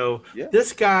Damian, though? Yeah.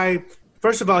 This guy,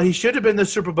 first of all, he should have been the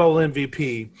Super Bowl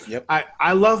MVP. Yep.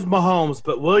 I love Mahomes,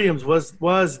 but Williams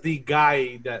was the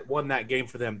guy that won that game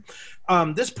for them.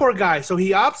 This poor guy, so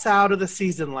he opts out of the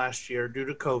season last year due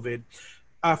to COVID.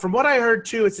 From what I heard,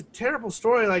 too, it's a terrible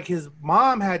story. Like, his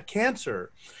mom had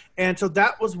cancer. And so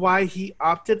that was why he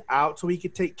opted out, so he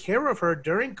could take care of her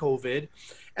during COVID.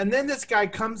 And then this guy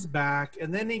comes back,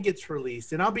 and then he gets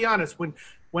released. And I'll be honest,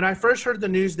 when I first heard the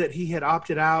news that he had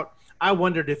opted out, I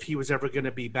wondered if he was ever going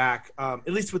to be back,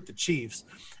 at least with the Chiefs.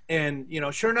 And,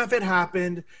 sure enough, it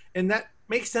happened. And that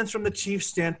makes sense from the Chiefs'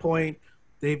 standpoint.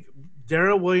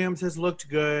 Darrell Williams has looked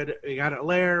good. He got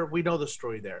Allaire. We know the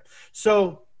story there.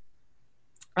 So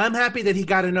I'm happy that he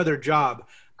got another job.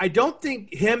 I don't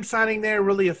think him signing there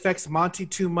really affects Monty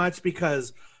too much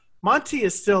because Monty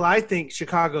is still, I think,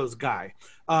 Chicago's guy.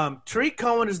 Tariq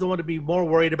Cohen is the one to be more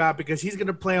worried about because he's going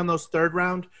to play on those third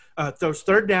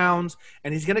downs,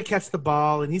 and he's going to catch the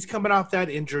ball, and he's coming off that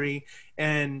injury.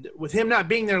 And with him not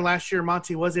being there last year,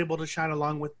 Monty was able to shine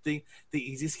along with the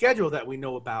easy schedule that we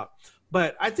know about.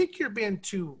 But I think you're being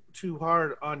too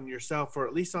hard on yourself, or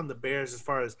at least on the Bears, as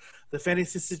far as the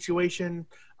fantasy situation.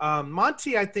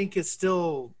 Monty, I think, is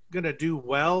still going to do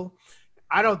well.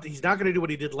 He's not going to do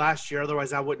what he did last year.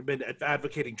 Otherwise, I wouldn't have been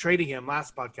advocating trading him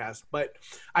last podcast. But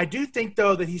I do think,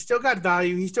 though, that he's still got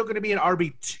value. He's still going to be an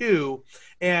RB2.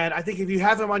 And I think if you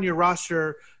have him on your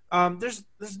roster, there's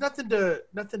nothing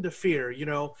to fear, you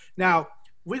know. Now,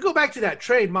 we go back to that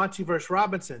trade, Monty versus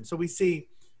Robinson. So we see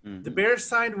the Bears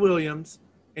signed Williams.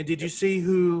 And did you see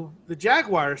who the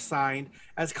Jaguars signed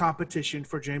as competition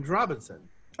for James Robinson?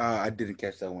 I didn't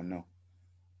catch that one, no.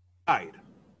 Hyde.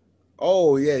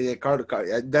 Oh, yeah, Carlos.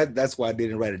 That's why I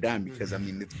didn't write it down, because, I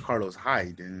mean, it's Carlos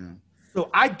Hyde. Yeah. So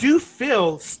I do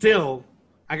feel still,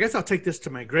 I guess I'll take this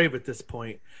to my grave at this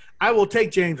point, I will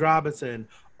take James Robinson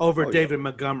over David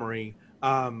Montgomery.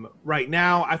 Right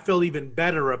now, I feel even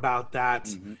better about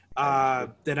that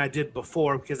than I did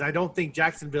before, because I don't think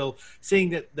Jacksonville,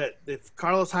 seeing that if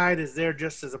Carlos Hyde is there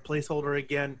just as a placeholder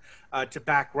again to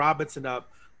back Robinson up.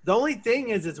 The only thing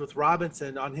is with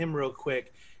Robinson, on him real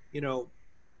quick, you know,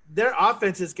 their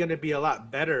offense is going to be a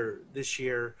lot better this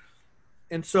year.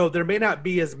 And so there may not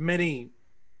be as many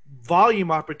volume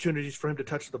opportunities for him to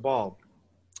touch the ball,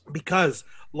 because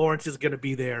Lawrence is going to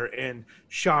be there and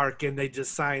Shark, and they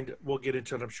just signed, we'll get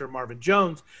into it, I'm sure, Marvin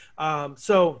Jones. But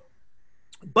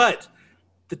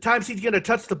the times he's going to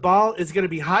touch the ball is going to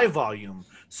be high volume.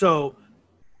 So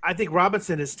I think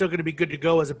Robinson is still going to be good to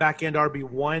go as a back-end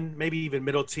RB1, maybe even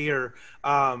middle tier.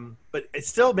 But it's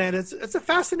still, man, it's a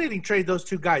fascinating trade, those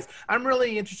two guys. I'm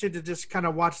really interested to just kind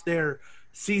of watch their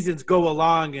seasons go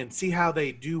along and see how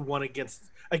they do one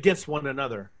against one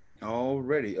another.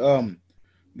 Alrighty.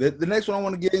 The next one I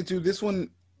want to get into, this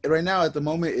one right now at the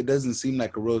moment, it doesn't seem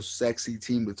like a real sexy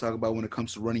team to talk about when it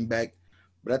comes to running back.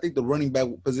 But I think the running back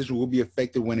position will be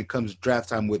affected when it comes draft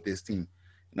time with this team.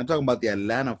 And I'm talking about the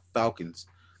Atlanta Falcons.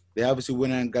 They obviously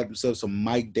went out and got themselves some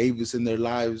Mike Davis in their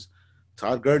lives.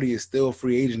 Todd Gurley is still a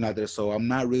free agent out there, so I'm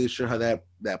not really sure how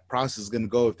that process is going to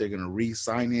go, if they're going to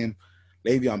re-sign him.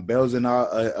 Le'Veon Bell's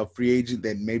a free agent,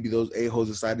 then maybe those a-holes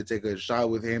decide to take a shot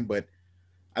with him. But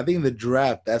I think in the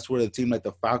draft, that's where the team like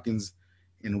the Falcons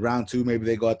in round 2, maybe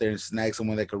they go out there and snag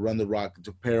someone that could run the rock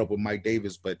to pair up with Mike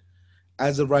Davis. But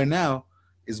as of right now,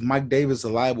 is Mike Davis a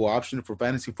liable option for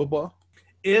fantasy football?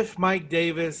 If Mike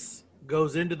Davis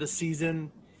goes into the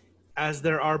season as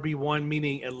their RB1,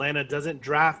 meaning Atlanta doesn't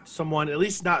draft someone, at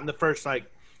least not in the first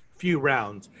few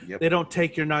rounds. Yep. They don't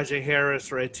take your Najee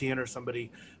Harris or Etienne or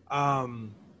somebody.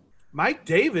 Mike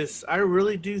Davis, I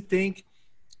really do think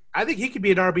he could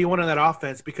be an RB1 on that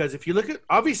offense, because if you look at,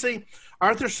 obviously,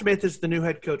 Arthur Smith is the new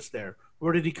head coach there.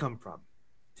 Where did he come from?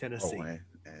 Tennessee.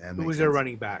 Who was their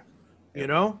running back? Yep. You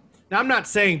know? Now, I'm not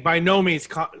saying, by no means,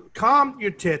 calm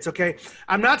your tits, okay?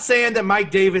 I'm not saying that Mike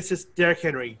Davis is Derrick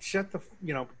Henry.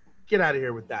 Get out of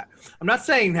here with that. I'm not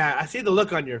saying that. I see the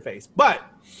look on your face. But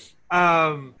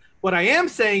what I am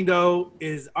saying, though,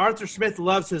 is Arthur Smith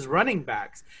loves his running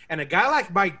backs. And a guy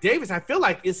like Mike Davis, I feel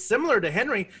like, is similar to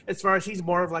Henry as far as he's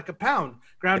more of like a ground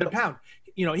and pound.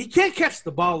 You know, he can't catch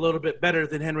the ball a little bit better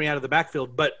than Henry out of the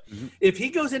backfield. But if he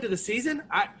goes into the season,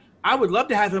 I would love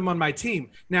to have him on my team.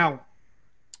 Now,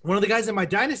 one of the guys in my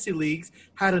dynasty leagues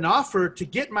had an offer to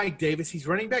get Mike Davis. He's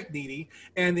running back needy.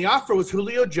 And the offer was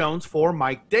Julio Jones for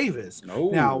Mike Davis. Oh.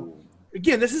 Now,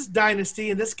 again, this is dynasty,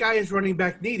 and this guy is running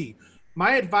back needy.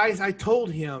 My advice I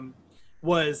told him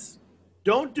was,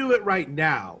 don't do it right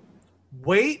now.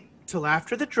 Wait till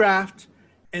after the draft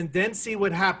and then see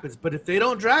what happens. But if they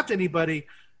don't draft anybody,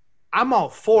 I'm all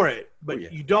for it.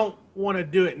 But you don't want to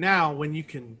do it now when you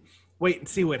can wait and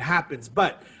see what happens.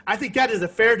 But I think that is a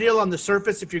fair deal on the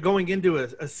surface if you're going into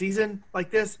a season like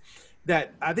this.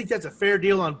 That I think that's a fair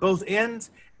deal on both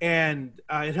ends, and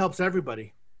it helps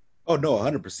everybody. Oh, no,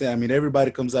 100%. I mean,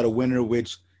 everybody comes out a winner,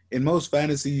 which in most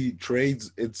fantasy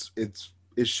trades,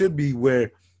 it should be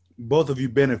where both of you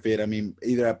benefit. I mean,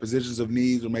 either at positions of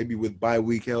needs or maybe with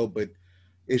bye-week help, but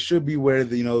it should be where,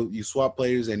 you swap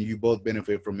players and you both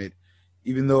benefit from it,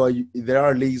 even though there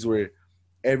are leagues where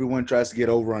everyone tries to get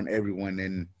over on everyone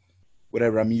and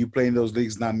whatever. I mean, you play in those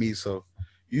leagues, not me, so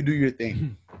you do your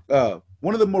thing.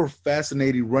 One of the more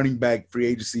fascinating running back free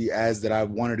agency ads that I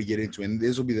wanted to get into, and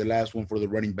this will be the last one for the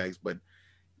running backs, but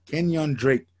Kenyon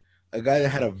Drake, a guy that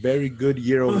had a very good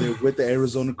year over there with the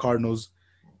Arizona Cardinals,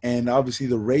 and obviously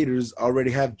the Raiders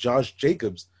already have Josh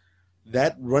Jacobs.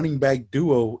 That running back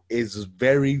duo is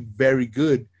very, very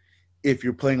good if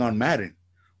you're playing on Madden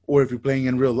or if you're playing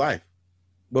in real life.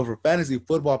 But for fantasy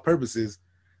football purposes,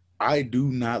 I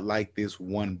do not like this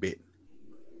one bit.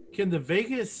 Can the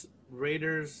Vegas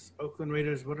Raiders, Oakland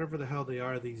Raiders, whatever the hell they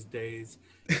are these days,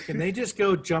 can they just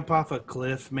go jump off a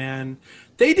cliff, man?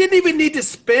 They didn't even need to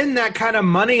spend that kind of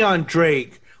money on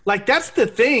Drake. Like, that's the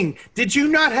thing. Did you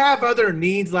not have other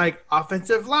needs like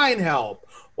offensive line help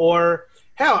or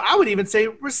hell, I would even say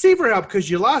receiver help because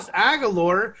you lost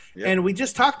Aguilar and we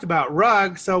just talked about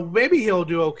Rugg, so maybe he'll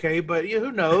do okay, but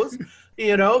who knows?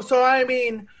 So I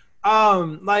mean,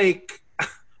 like,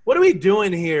 what are we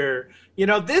doing here?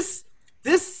 This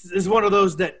is one of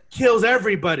those that kills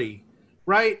everybody,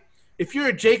 right? If you're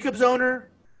a Jacobs owner,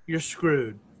 you're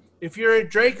screwed. If you're a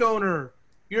Drake owner,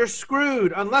 you're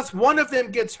screwed. Unless one of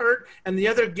them gets hurt and the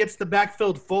other gets the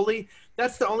backfield fully,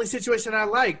 that's the only situation I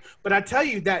like. But I tell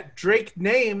you, that Drake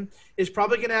name is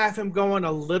probably going to have him going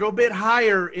a little bit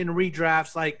higher in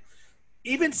redrafts. Like,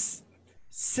 even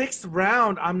sixth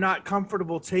round, I'm not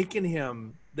comfortable taking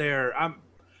him there.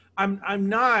 I'm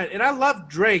not, and I love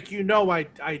Drake.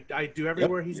 I do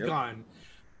everywhere he's gone.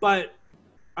 But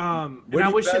where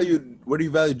do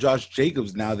you value Josh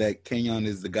Jacobs now that Kenyon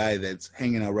is the guy that's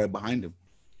hanging out right behind him?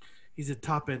 He's a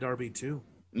top end RB2.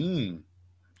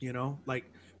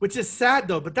 Which is sad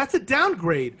though. But that's a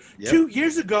downgrade. 2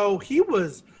 years ago, he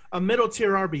was a middle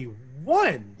tier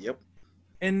RB1. Yep.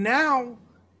 And now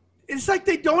it's like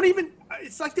they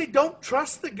don't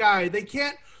trust the guy. They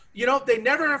can't. They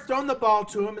never have thrown the ball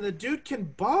to him, and the dude can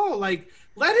ball. Like,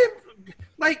 let him.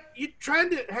 Like, you're trying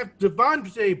to have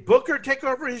Devontae Booker take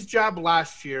over his job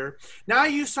last year. Now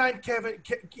you signed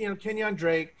Kenyon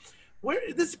Drake.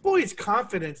 This boy's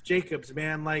confidence, Jacobs,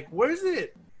 man. Like, where's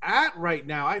it at right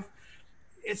now?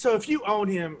 So if you own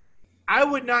him, I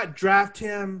would not draft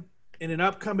him in an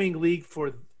upcoming league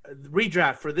for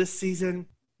redraft for this season.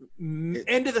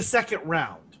 End of the second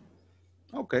round.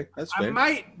 Okay, that's fair. I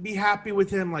might be happy with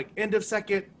him like end of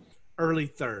second, early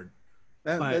third.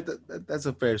 That's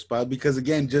a fair spot because,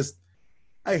 again,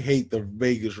 I hate the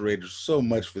Vegas Raiders so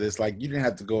much for this. Like, you didn't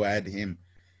have to go add him.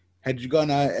 Had you gone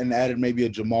out and added maybe a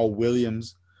Jamal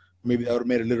Williams, maybe that would have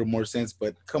made a little more sense.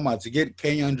 But come on, to get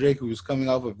Kenyon Drake, who was coming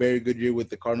off a very good year with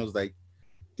the Cardinals, like,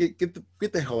 get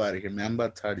the hell out of here, man. I'm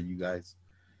about tired of you guys.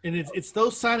 And it's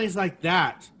those signings like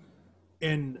that,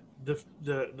 and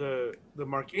the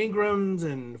Mark Ingrams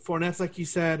and Fournettes, like you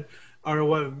said, are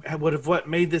what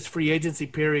made this free agency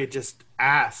period just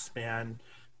ass, man.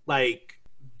 Like,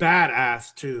 bad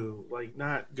ass too. Like,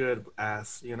 not good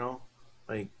ass,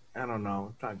 Like, I don't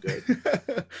know. It's not good.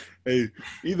 Hey,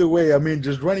 either way, I mean,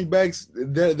 just running backs,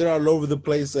 they're all over the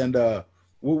place, and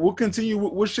we'll continue.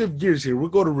 We'll shift gears here. We'll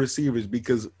go to receivers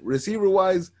because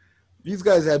receiver-wise, these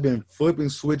guys have been flipping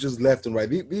switches left and right.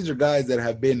 These are guys that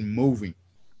have been moving.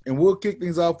 And we'll kick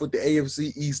things off with the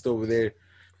AFC East over there.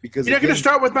 Because you're not going to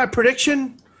start with my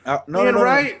prediction? No.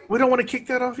 Right? We don't want to kick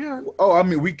that off yet? Oh, I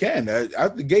mean, we can.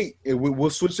 Out the gate, we'll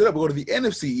switch it up. We'll go to the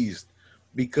NFC East.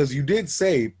 Because you did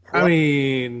say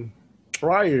prior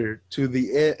to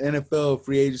the NFL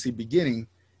free agency beginning,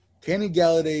 Kenny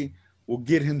Galladay will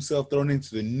get himself thrown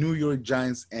into the New York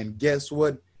Giants. And guess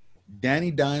what?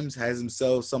 Danny Dimes has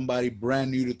himself somebody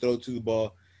brand new to throw to the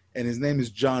ball, and his name is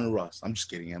John Ross. I'm just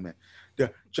kidding, man.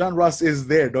 John Ross is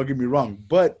there, don't get me wrong.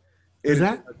 But is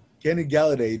that Kenny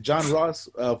Galladay, John Ross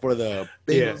for the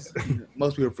Bengals? Yeah.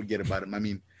 Most people forget about him. I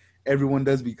mean, everyone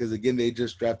does because, again, they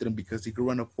just drafted him because he could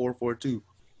run a 4.42.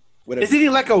 Whatever. Isn't he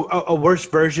like a worse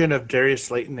version of Darius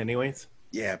Slayton anyways?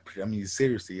 Yeah, I mean,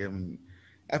 seriously. I mean,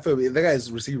 I feel that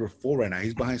guy's receiver 4 right now.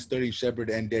 He's behind Sterling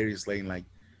Shepard and Darius Slayton. Like,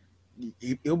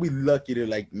 he'll be lucky to,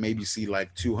 like, maybe see,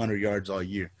 like, 200 yards all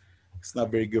year. It's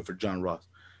not very good for John Ross.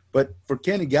 But for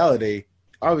Kenny Galladay,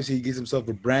 obviously he gets himself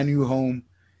a brand new home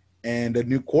and a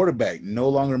new quarterback. No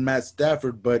longer Matt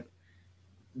Stafford, but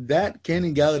that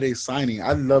Kenny Galladay signing,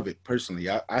 I love it personally.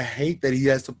 I hate that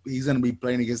he's going to be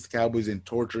playing against the Cowboys and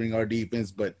torturing our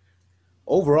defense. But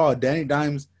overall, Danny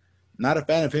Dimes, not a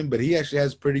fan of him, but he actually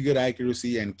has pretty good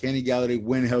accuracy. And Kenny Galladay,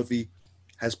 when healthy,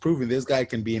 has proven this guy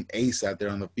can be an ace out there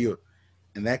on the field.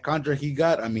 And that contract he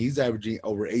got, I mean, he's averaging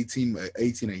over 18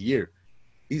 a year.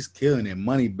 He's killing it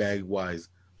money bag wise.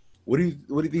 What do you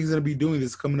think he's going to be doing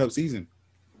this coming up season?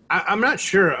 I'm not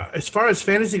sure. As far as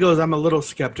fantasy goes, I'm a little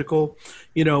skeptical.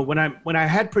 When I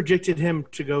had predicted him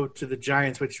to go to the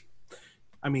Giants, which,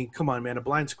 I mean, come on, man, a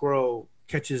blind squirrel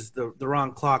catches the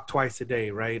wrong clock twice a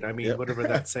day, right? I mean, yep. Whatever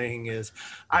that saying is,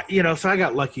 so I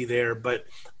got lucky there. But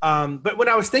when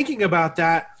I was thinking about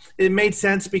that, it made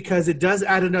sense because it does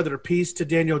add another piece to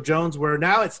Daniel Jones, where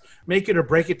now it's make it or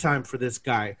break it time for this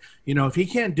guy. If he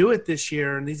can't do it this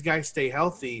year and these guys stay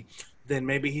healthy, then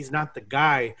maybe he's not the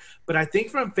guy. But I think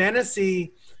from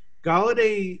fantasy,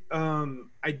 Galladay,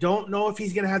 I don't know if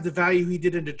he's going to have the value he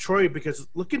did in Detroit, because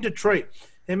look in Detroit,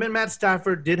 him and Matt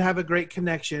Stafford did have a great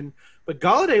connection, but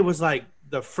Galladay was like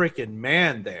the freaking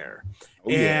man there.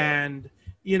 Oh yeah. And,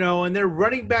 and their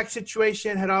running back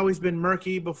situation had always been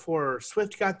murky before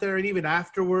Swift got there and even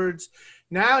afterwards.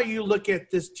 Now you look at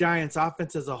this Giants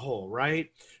offense as a whole, right?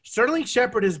 Sterling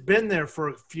Shepard has been there for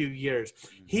a few years.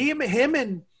 Him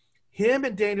and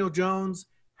Daniel Jones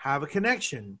have a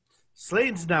connection.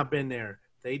 Slayton's not been there.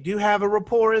 They do have a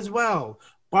rapport as well.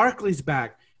 Barkley's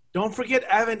back. Don't forget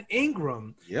Evan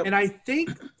Ingram. Yep. And I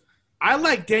think I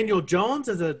like Daniel Jones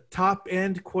as a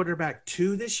top-end quarterback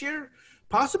too this year.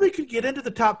 Possibly could get into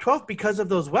the top 12 because of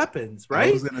those weapons, right?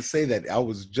 I was going to say that. I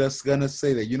was just going to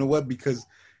say that. You know what? Because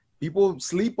people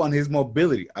sleep on his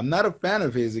mobility. I'm not a fan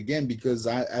of his, again, because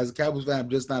as a Cowboys fan, I'm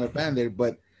just not a fan there.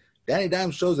 But Danny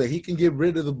Dimes shows that he can get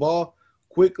rid of the ball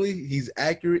quickly. He's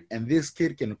accurate, and this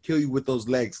kid can kill you with those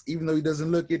legs. Even though he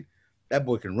doesn't look it, that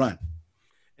boy can run.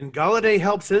 And Galladay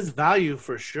helps his value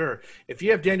for sure. If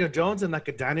you have Daniel Jones in like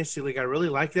a dynasty league, I really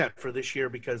like that for this year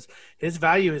because his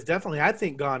value has definitely, I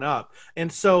think, gone up.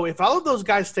 And so if all of those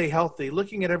guys stay healthy,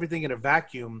 looking at everything in a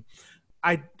vacuum,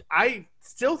 I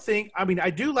still think,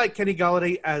 I do like Kenny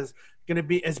Galladay as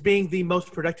being the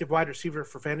most productive wide receiver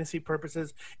for fantasy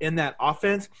purposes in that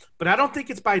offense, but I don't think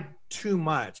it's by too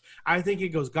much. I think it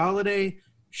goes Galladay,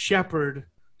 Shepard,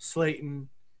 Slayton,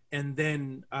 and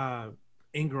then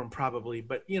Ingram probably,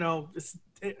 but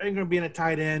Ingram being a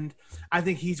tight end, I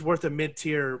think he's worth a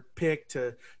mid-tier pick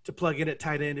to plug in at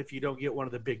tight end if you don't get one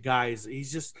of the big guys.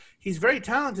 He's very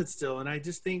talented still, and I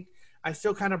just think I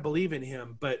still kind of believe in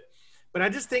him, but I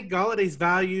just think Galladay's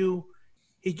value,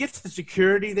 he gets the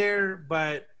security there,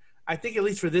 but I think at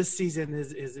least for this season,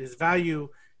 his value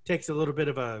takes a little bit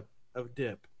of a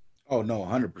dip. Oh no,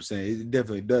 100%, it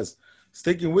definitely does.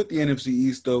 Sticking with the NFC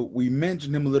East, though, we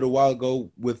mentioned him a little while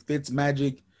ago with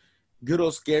Fitzmagic. Good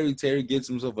old Scary Terry gets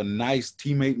himself a nice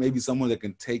teammate, maybe someone that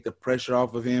can take the pressure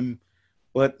off of him,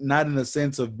 but not in the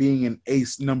sense of being an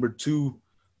ace number two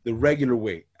the regular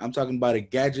way. I'm talking about a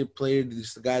gadget player,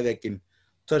 just a guy that can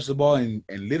touch the ball and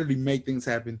literally make things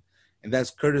happen, and that's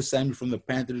Curtis Samuel from the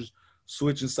Panthers,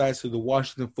 switching sides to the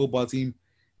Washington football team,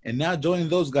 and now joining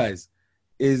those guys.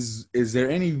 Is there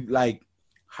any,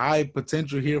 high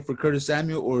potential here for Curtis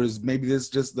Samuel, or is maybe this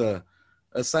just a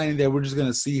signing that we're just going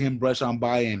to see him brush on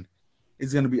by and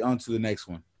he's going to be on to the next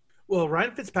one? Well,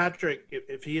 Ryan Fitzpatrick,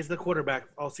 if he is the quarterback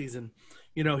all season,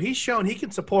 he's shown he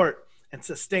can support and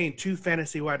sustain two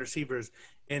fantasy wide receivers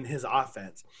in his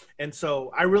offense. And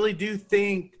so I really do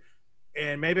think,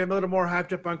 and maybe I'm a little more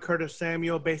hyped up on Curtis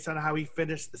Samuel based on how he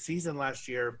finished the season last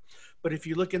year, but if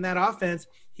you look in that offense,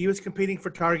 he was competing for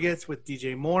targets with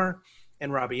DJ Moore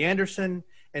and Robbie Anderson.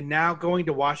 And now going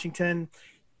to Washington,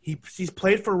 he's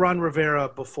played for Ron Rivera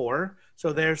before,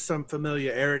 so there's some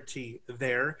familiarity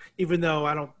there. Even though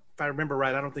if I remember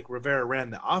right, I don't think Rivera ran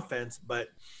the offense, but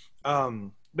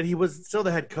he was still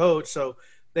the head coach, so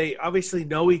they obviously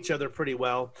know each other pretty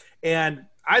well. And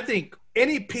I think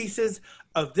any pieces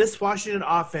of this Washington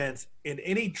offense in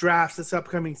any drafts this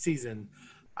upcoming season,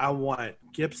 I want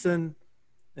Gibson,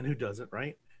 and who doesn't,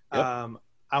 right? Yep.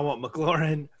 I want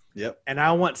McLaurin. Yep. And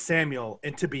I want Samuel.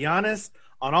 And to be honest,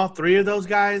 on all three of those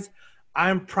guys,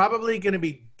 I'm probably going to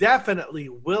be definitely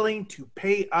willing to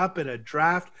pay up in a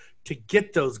draft to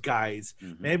get those guys.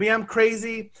 Mm-hmm. Maybe I'm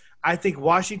crazy. I think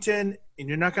Washington, and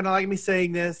you're not going to like me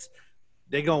saying this,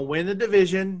 they're going to win the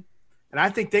division. And I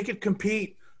think they could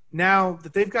compete. Now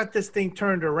that they've got this thing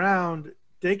turned around,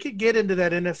 they could get into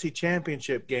that NFC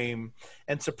Championship game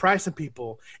and surprise some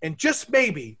people. And just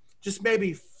maybe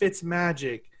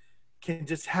Fitzmagic can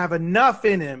just have enough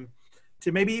in him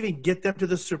to maybe even get them to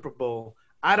the Super Bowl.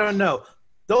 I don't know.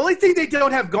 The only thing they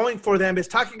don't have going for them is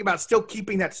talking about still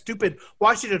keeping that stupid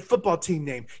Washington football team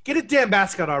name. Get a damn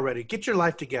mascot already. Get your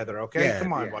life together, okay? Yeah,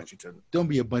 come on, Washington. Don't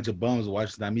be a bunch of bums,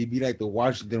 Washington. Be like the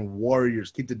Washington Warriors.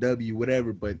 Keep the W,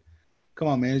 whatever. But come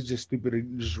on, man. It's just stupid to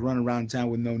just run around town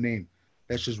with no name.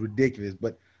 That's just ridiculous.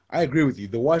 But I agree with you.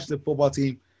 The Washington football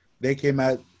team, they came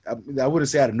out, I wouldn't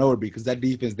say out of nowhere because that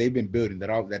defense they've been building,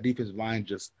 that defensive line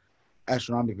just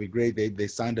astronomically great. They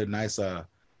signed a nice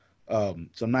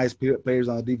some nice players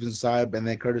on the defensive side, and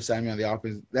then Curtis Samuel on the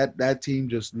offense. That team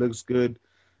just looks good.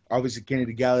 Obviously,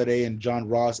 Kennedy Galladay and John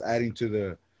Ross adding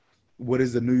to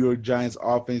the New York Giants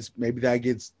offense. Maybe that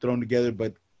gets thrown together,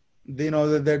 but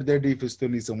their defense still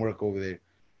needs some work over there.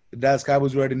 The Dallas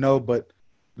Cowboys we already know, but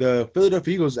the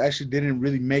Philadelphia Eagles actually didn't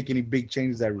really make any big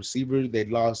changes at receiver. They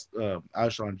lost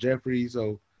Alshon Jeffrey,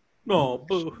 so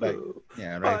boo-hoo.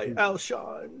 Yeah, right. Hi,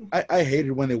 Alshon. I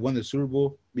hated when they won the Super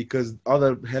Bowl because all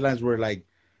the headlines were like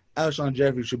Alshon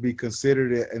Jeffrey should be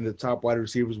considered in the top wide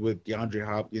receivers with DeAndre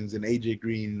Hopkins and AJ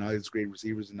Green and all these great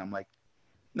receivers. And I'm like,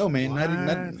 no,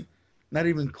 man, not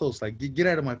even close. Like, get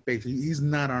out of my face. He's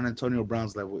not on Antonio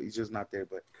Brown's level. He's just not there.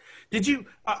 But did you,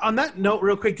 on that note,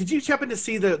 real quick, did you happen to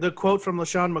see the quote from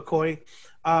LaShawn McCoy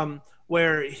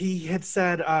where he had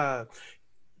said,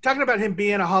 talking about him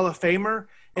being a Hall of Famer,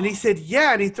 and he said,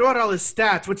 yeah, and he threw out all his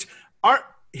stats, which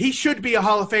he should be a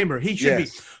Hall of Famer. He should be.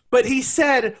 But he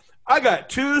said, I got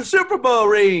 2 Super Bowl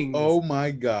rings. Oh,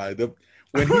 my God.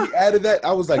 When he added that,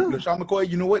 I was like, LaShawn McCoy,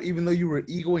 you know what? Even though you were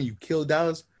Eagle and you killed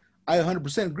Dallas, I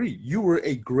 100% agree. You were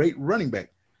a great running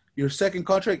back. Your second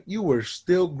contract, you were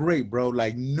still great, bro.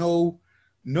 Like, no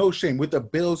shame. With the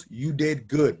Bills, you did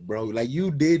good, bro. Like,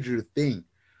 you did your thing.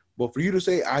 But for you to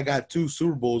say, I got 2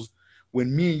 Super Bowls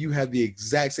when me and you have the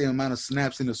exact same amount of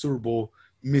snaps in the Super Bowl,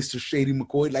 Mr. Shady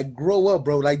McCoy, like, grow up,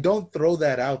 bro. Like, don't throw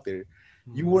that out there.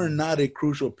 You were not a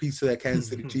crucial piece of that Kansas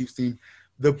City Chiefs team.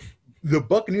 The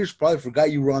Buccaneers probably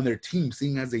forgot you were on their team,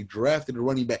 seeing as they drafted a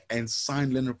running back and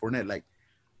signed Leonard Fournette. Like,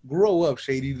 grow up,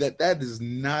 Shady. That is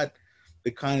not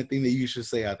the kind of thing that you should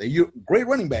say out there. You're a great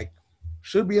running back,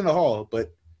 should be in the Hall,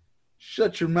 but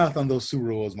shut your mouth on those Super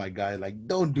Bowls, my guy. Like,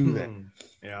 don't do that.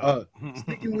 Yeah.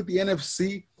 Sticking with the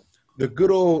NFC, the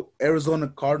good old Arizona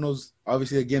Cardinals,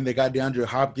 obviously, again, they got DeAndre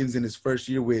Hopkins in his first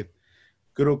year with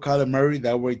good old Kyler Murray.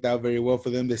 That worked out very well for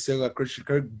them. They still got Christian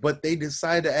Kirk, but they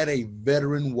decided to add a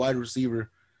veteran wide receiver.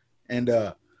 And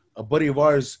a buddy of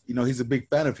ours, he's a big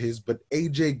fan of his, but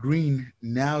AJ Green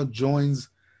now joins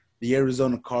the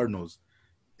Arizona Cardinals.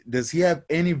 Does he have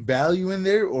any value in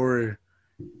there, or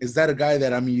is that a guy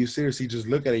that, you seriously just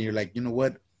look at it and you're like, you know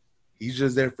what? He's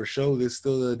just there for show. This is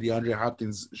still the DeAndre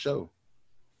Hopkins show.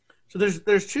 So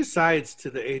there's 2 sides to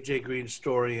the AJ Green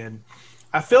story, and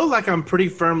I feel like I'm pretty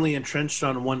firmly entrenched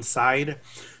on one side.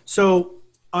 So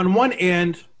on one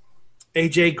end,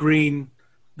 AJ Green,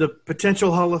 the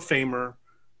potential Hall of Famer,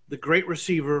 the great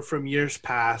receiver from years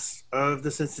past of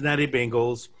the Cincinnati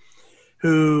Bengals,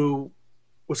 who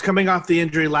was coming off the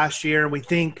injury last year, and we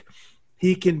think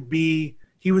he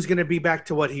was going to be back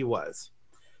to what he was.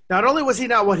 Not only was he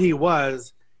not what he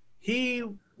was he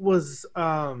was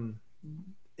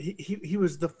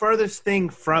the furthest thing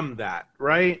from that,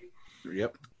 right?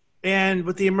 Yep. And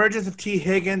with the emergence of T.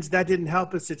 Higgins, that didn't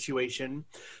help his situation.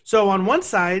 So on one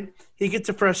side, he gets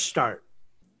a fresh start.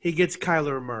 He gets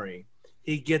Kyler Murray.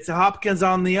 He gets Hopkins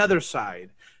on the other side.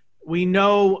 We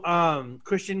know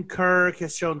Christian Kirk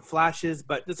has shown flashes,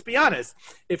 but let's be honest.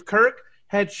 If Kirk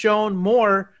had shown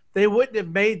more, they wouldn't have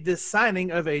made this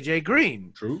signing of A.J.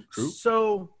 Green. True.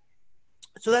 So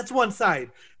that's one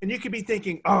side. And you could be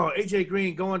thinking, oh, A.J.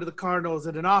 Green going to the Cardinals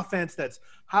in an offense that's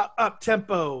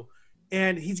up-tempo,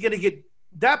 and he's going to get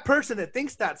 – that person that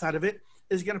thinks that side of it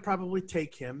is going to probably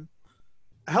take him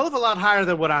a hell of a lot higher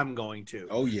than what I'm going to.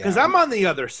 Oh, yeah. Because I'm on the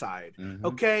other side, Mm-hmm.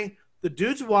 okay? The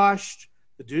dude's washed.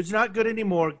 The dude's not good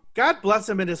anymore. God bless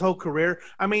him in his whole career.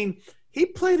 I mean, he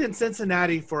played in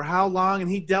Cincinnati for how long,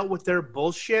 and he dealt with their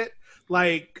bullshit.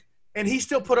 And he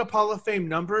still put up Hall of Fame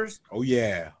numbers. Oh,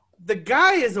 yeah. The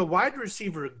guy is a wide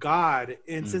receiver god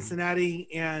in Mm-hmm. Cincinnati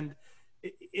and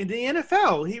in the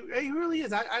NFL. He really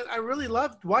is. I really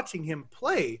loved watching him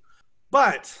play.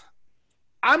 But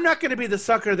I'm not going to be the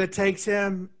sucker that takes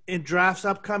him in drafts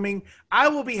upcoming. I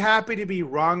will be happy to be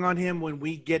wrong on him when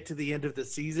we get to the end of the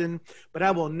season, but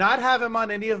I will not have him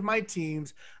on any of my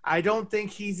teams. I don't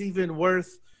think he's even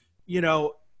worth,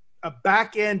 a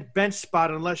back-end bench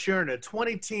spot unless you're in a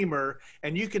 20-teamer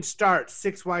and you can start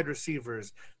 6 wide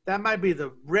receivers. That might be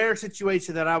the rare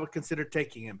situation that I would consider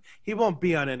taking him. He won't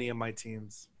be on any of my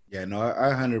teams. Yeah, no,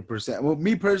 I 100%. Well,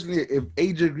 me personally, if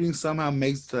AJ Green somehow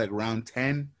makes it to round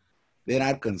 10, then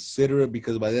I'd consider it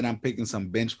because by then I'm picking some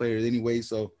bench players anyway.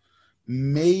 So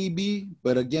maybe,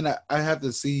 but again, I have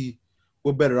to see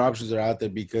what better options are out there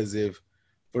because if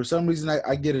for some reason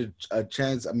I get a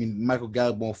chance, Michael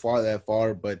Gallup won't fall that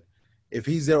far, but if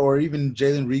he's there or even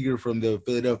Jalen Reagor from the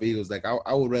Philadelphia Eagles,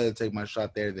 I would rather take my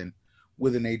shot there than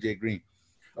with an AJ Green.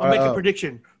 I'll make a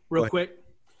prediction real quick.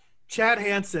 Chad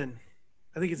Hansen,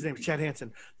 I think his name is Chad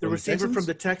Hansen, the receiver from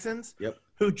the Texans, yep,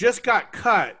 who just got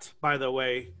cut, by the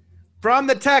way, from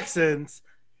the Texans.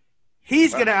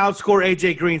 He's going to outscore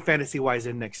AJ Green fantasy-wise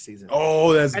in next season.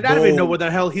 Oh, that's and I don't even know where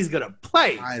the hell he's going to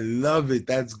play. I love it.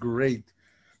 That's great.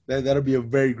 That'll be a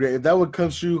very great. If that would come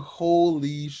true,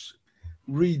 holy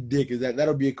ridiculous.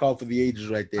 That'll be a call for the ages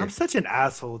right there. I'm such an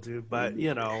asshole, dude, but,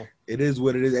 It is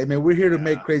what it is. We're here to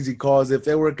make crazy calls. If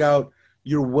they work out,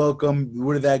 you're welcome.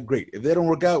 We're that great. If they don't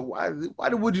work out, why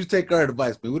would you take our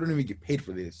advice, man? We don't even get paid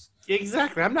for this.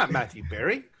 Exactly. I'm not Matthew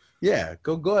Berry. Yeah,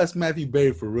 go ask Matthew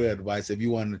Berry for real advice if you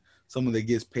want someone that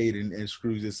gets paid and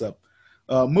screws this up.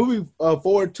 Moving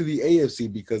forward to the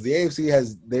AFC, because the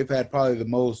AFC they've had probably the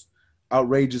most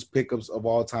outrageous pickups of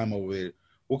all time over there.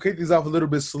 We'll kick these off a little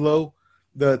bit slow.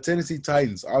 The Tennessee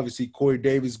Titans, obviously Corey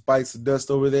Davis bites the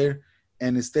dust over there,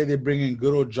 and instead they bring in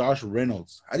good old Josh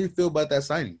Reynolds. How do you feel about that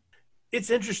signing? It's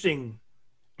interesting.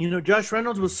 Josh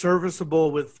Reynolds was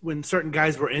serviceable when certain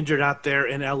guys were injured out there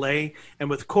in L.A., and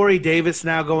with Corey Davis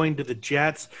now going to the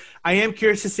Jets, I am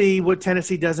curious to see what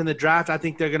Tennessee does in the draft. I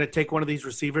think they're going to take one of these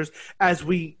receivers, as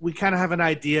we kind of have an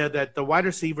idea that the wide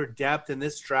receiver depth in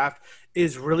this draft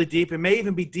is really deep. It may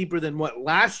even be deeper than what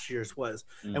last year's was,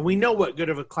 and we know what good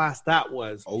of a class that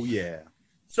was. Oh, yeah.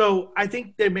 So I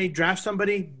think they may draft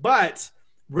somebody, but –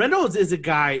 Reynolds is a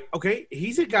guy, okay,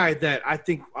 he's a guy that I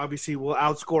think obviously will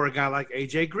outscore a guy like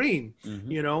A.J. Green, They're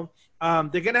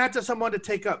going to have to someone to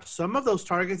take up some of those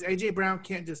targets. A.J. Brown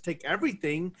can't just take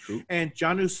everything. True. And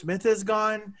Jonnu Smith is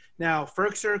gone. Now,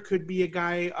 Ferkser could be a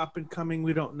guy up and coming.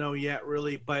 We don't know yet,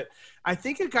 really. But I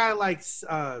think a guy like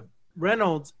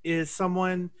Reynolds is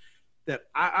someone that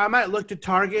I might look to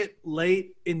target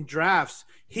late in drafts.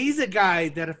 He's a guy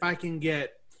that if I can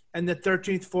get in the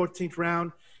 13th, 14th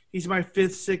round, he's my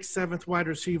 5th, 6th, 7th wide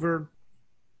receiver,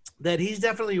 that he's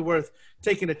definitely worth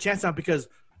taking a chance on, because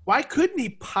why couldn't he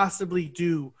possibly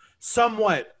do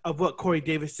somewhat of what Corey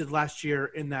Davis did last year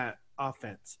in that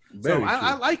offense?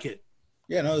 I like it.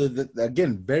 Yeah, no,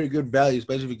 again, very good value,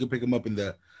 especially if you could pick him up in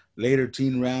the later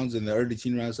teen rounds and the early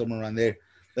teen rounds, somewhere around there.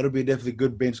 That'll be definitely a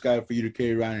good bench guy for you to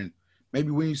carry around and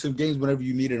maybe win you some games whenever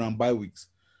you need it on bye weeks.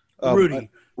 Rudy,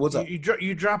 what's up?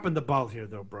 You dropping the ball here,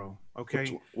 though, bro.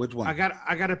 Okay, which one? I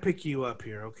got to pick you up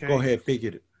here. Okay, go ahead, pick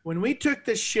it. When we took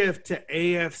the shift to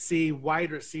AFC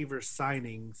wide receiver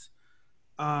signings,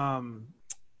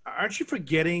 aren't you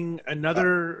forgetting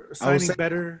another signing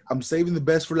better? I'm saving the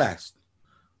best for last.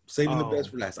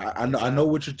 I know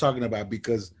what you're talking about,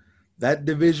 because that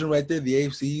division right there, the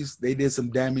AFCs, they did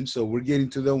some damage. So we're getting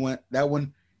to that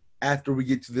one after we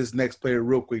get to this next player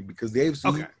real quick, because the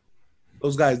AFC,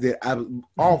 those guys did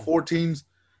all 4 teams.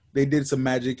 They did some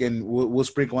magic, and we'll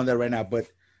sprinkle on that right now. But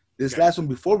this last one,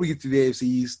 before we get to the AFC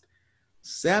East,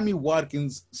 Sammy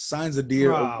Watkins signs a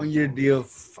 1-year deal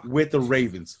with the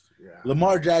Ravens. Yeah.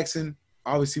 Lamar Jackson,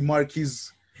 obviously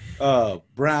Marquise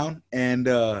Brown, and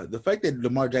the fact that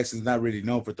Lamar Jackson is not really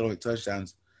known for throwing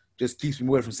touchdowns just keeps me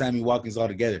away from Sammy Watkins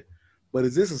altogether. But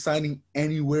is this a signing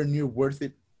anywhere near worth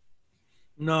it?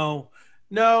 No.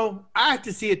 I have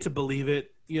to see it to believe it.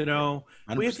 100%.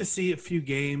 We have to see a few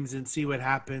games and see what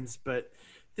happens. But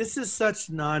this is such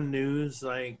non-news.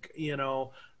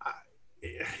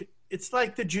 It's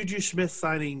like the Juju Smith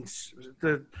signings,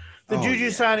 the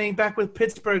Juju signing back with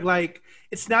Pittsburgh. Like,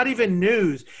 it's not even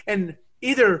news. And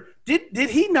either did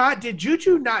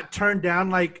Juju not turn down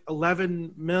like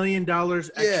 $11 million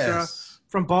extra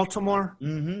from Baltimore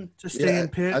to stay in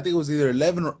Pitt? I think it was either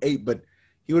 11 or 8, but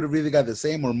he would have either got the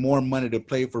same or more money to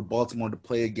play for Baltimore to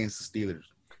play against the Steelers.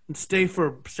 And stay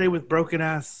with broken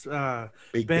ass Ben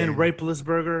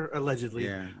Roethlisberger, allegedly.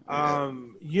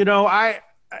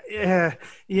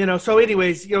 So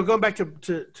anyways, going back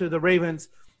to the Ravens,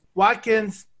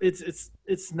 Watkins, it's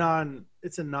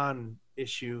a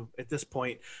non-issue at this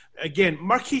point. Again,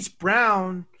 Marquise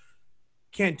Brown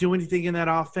can't do anything in that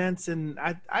offense, and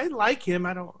I like him.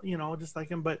 I don't, just like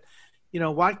him, but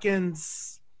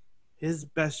Watkins, his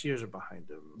best years are behind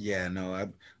him. Yeah,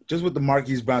 no, just with the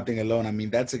Marquise Brown thing alone, I mean,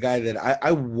 that's a guy that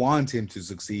I want him to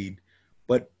succeed,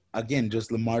 but again,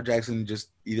 just Lamar Jackson just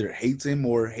either hates him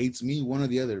or hates me, one or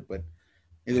the other. But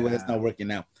either way, that's not working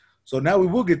out. So now we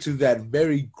will get to that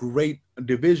very great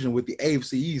division with the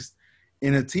AFC East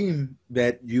in a team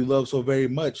that you love so very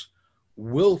much.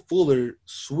 Will Fuller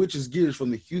switches gears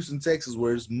from the Houston Texans,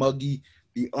 where it's muggy,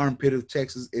 the armpit of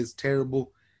Texas is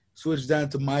terrible, switches down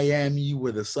to Miami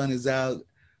where the sun is out,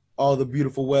 all the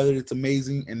beautiful weather, it's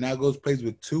amazing, and now plays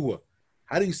with Tua.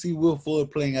 How do you see Will Fuller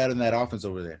playing out in that offense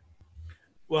over there?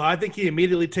 Well, I think he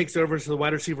immediately takes over as the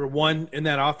wide receiver 1 in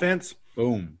that offense.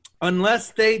 Boom.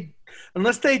 Unless they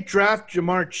draft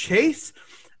Jamar Chase,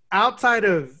 outside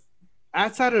of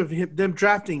them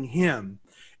drafting him,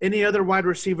 any other wide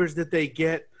receivers that they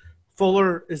get,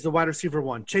 Fuller is the wide receiver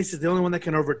 1. Chase is the only one that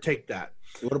can overtake that.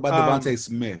 What about Devontae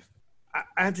Smith?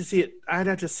 I have to see it. I'd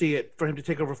have to see it for him to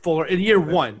take over Fuller in year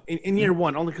one. In year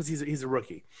one, only because he's a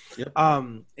rookie. Yep.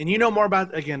 And you know more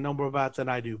about than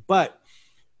I do. But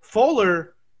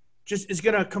Fuller just is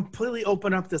going to completely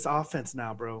open up this offense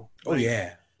now, bro.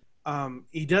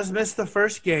 He does miss the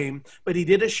first game, but he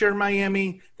did assure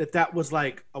Miami that was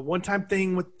like a one-time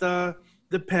thing with the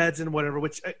Peds and whatever,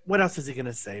 which what else is he going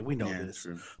to say? We know this.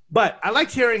 True. But I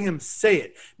liked hearing him say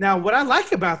it. Now, what I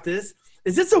like about this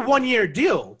is this a 1-year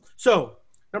deal? So,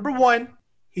 number one,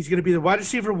 he's going to be the wide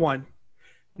receiver 1.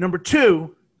 Number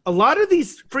 2, a lot of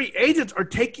these free agents are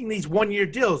taking these 1-year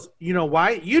deals. You know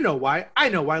why? You know why. I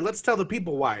know why. Let's tell the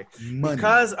people why. Money.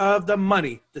 Because of the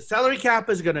money. The salary cap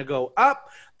is going to go up.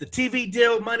 The TV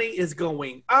deal money is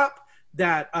going up.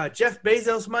 That Jeff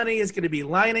Bezos money is going to be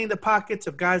lining the pockets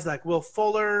of guys like Will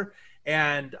Fuller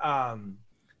and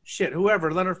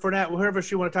whoever, Leonard Fournette, whoever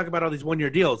you want to talk about all these 1-year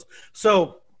deals.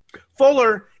 So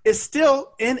Fuller is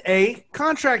still in a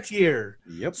contract year.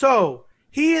 Yep. So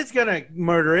he is going to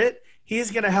murder it. He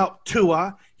is going to help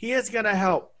Tua. He is going to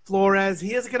help Flores.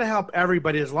 He is going to help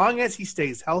everybody as long as he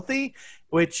stays healthy,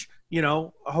 which,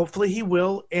 hopefully he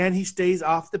will, and he stays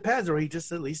off the pads, or he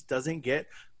just at least doesn't get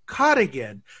caught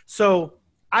again. So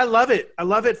I love it. I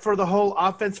love it for the whole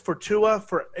offense, for Tua,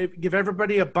 give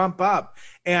everybody a bump up.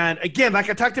 And again, like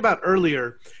I talked about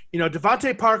earlier,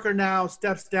 Devontae Parker now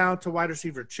steps down to wide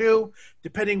receiver 2,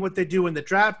 depending what they do in the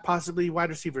draft, possibly wide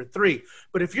receiver 3.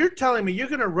 But if you're telling me you're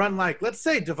going to run like, let's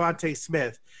say, Devontae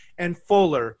Smith and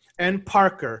Fuller and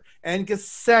Parker and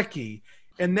Gesicki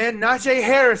and then Najee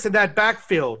Harris in that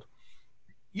backfield,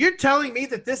 you're telling me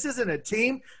that this isn't a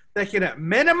team that can at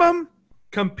minimum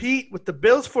compete with the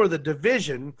Bills for the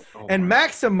division and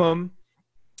maximum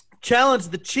challenge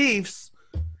the Chiefs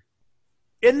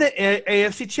in the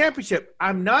AFC Championship.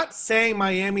 I'm not saying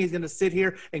Miami is going to sit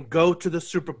here and go to the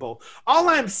Super Bowl. All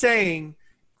I'm saying,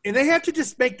 and they have to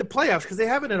just make the playoffs because they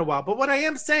haven't in a while, but what I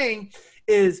am saying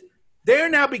is they're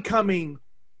now becoming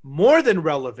more than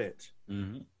relevant,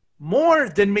 more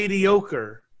than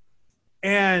mediocre,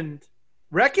 and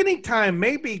reckoning time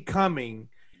may be coming.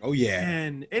 Oh, yeah.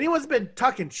 And anyone's been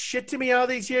talking shit to me all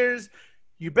these years,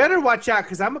 you better watch out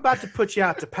because I'm about to put you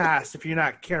out to pass if you're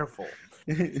not careful.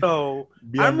 So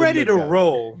I'm ready to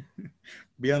roll.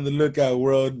 Be on the lookout,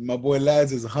 world. My boy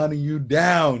Laz is hunting you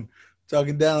down,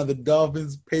 talking down on the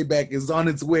Dolphins. Payback is on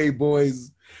its way,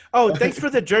 boys. Oh, thanks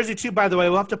for the jersey, too, by the way.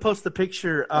 We'll have to post the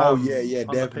picture. Yeah,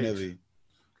 definitely.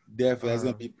 Definitely. That's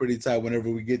going to be pretty tight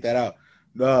whenever we get that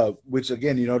out. Which,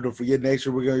 again, don't forget, next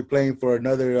year we're going to be playing for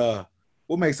another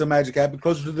we'll make some magic happen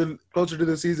closer to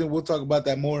the season. We'll talk about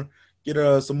that more.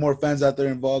 Get some more fans out there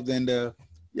involved, and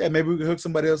maybe we can hook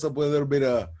somebody else up with a little bit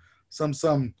of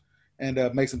some,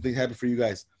 and make something happen for you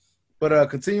guys. But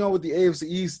continue on with the AFC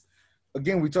East.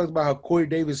 Again, we talked about how Corey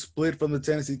Davis split from the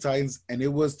Tennessee Titans, and it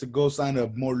was to go sign a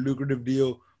more lucrative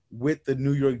deal with the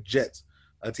New York Jets,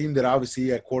 a team that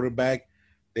obviously at quarterback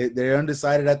they're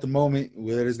undecided at the moment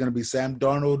whether it's going to be Sam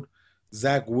Darnold,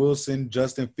 Zach Wilson,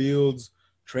 Justin Fields,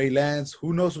 Trey Lance.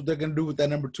 Who knows what they're going to do with that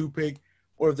number 2 pick,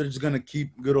 or if they're just going to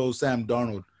keep good old Sam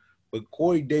Darnold. But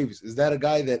Corey Davis, is that a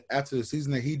guy that after the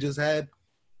season that he just had,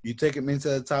 you take him into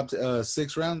the top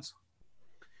 6 rounds?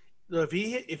 So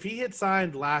if he had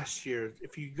signed last year,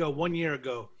 if you go 1 year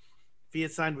ago, if he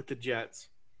had signed with the Jets,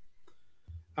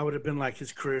 I would have been like,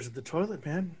 his career's at the toilet,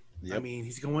 man. Yep. I mean,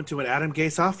 he's going to an Adam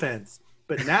Gase offense.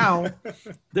 But now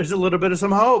there's a little bit of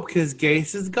some hope because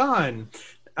Gase is gone.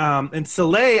 And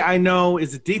Saleh, I know,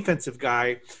 is a defensive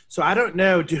guy. So I don't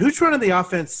know. Who's running the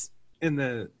offense in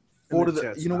the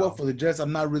Jets? You know what? For the Jets,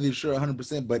 I'm not really sure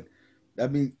 100%. But, I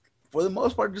mean, for the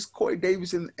most part, just Corey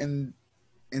Davis and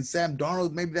Sam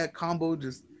Darnold, maybe that combo,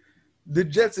 just the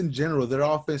Jets in general, their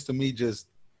offense to me just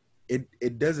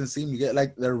it doesn't seem to get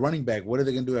like their running back. What are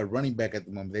they going to do at running back at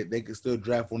the moment? They can still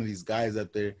draft one of these guys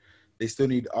up there. They still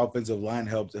need offensive line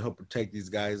help to help protect these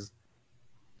guys.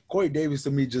 Corey Davis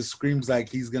to me just screams like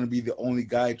he's going to be the only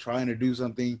guy trying to do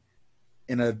something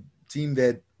in a team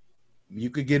that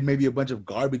you could get maybe a bunch of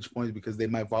garbage points because they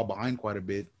might fall behind quite a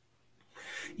bit.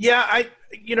 Yeah,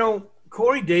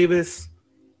 Corey Davis,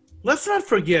 let's not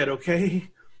forget, okay?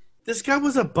 This guy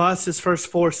was a bust his first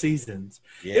 4 seasons.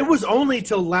 Yeah. It was only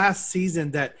till last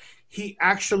season that he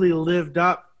actually lived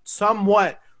up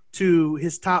somewhat to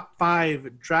his top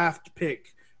 5 draft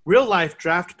pick, real-life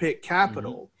draft pick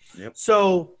capital. Mm-hmm. Yep.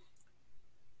 So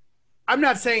I'm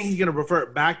not saying he's going to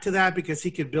revert back to that because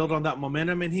he could build on that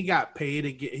momentum, and he got paid,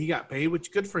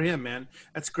 which good for him, man.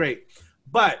 That's great.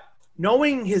 But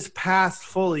knowing his past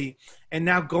fully and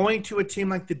now going to a team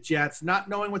like the Jets, not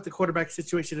knowing what the quarterback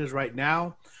situation is right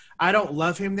now, I don't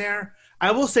love him there.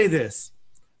 I will say this.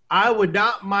 I would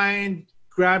not mind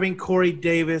grabbing Corey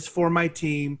Davis for my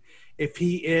team if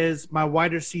he is my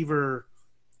wide receiver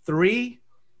 3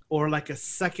 or like a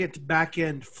second back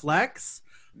end flex,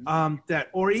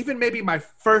 or even maybe my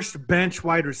first bench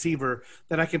wide receiver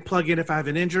that I can plug in if I have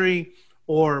an injury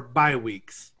or bye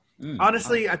weeks.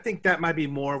 Honestly, I think that might be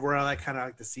more where I kind of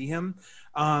like to see him,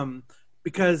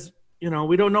 because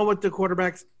we don't know what the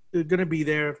quarterback's going to be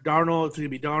there. If it's going to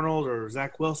be Darnold or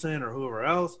Zach Wilson or whoever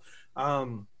else.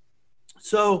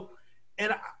 So,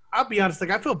 and I'll be honest,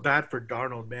 like I feel bad for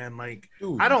Darnold, man. Like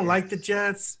Dude, I don't yes. like the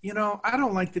Jets, I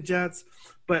don't like the Jets,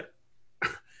 but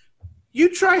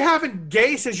you try having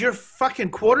Gase as your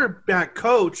fucking quarterback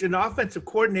coach and offensive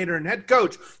coordinator and head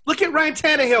coach. Look at Ryan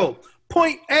Tannehill.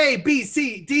 Point A, B,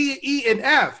 C, D, E, and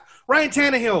F. Ryan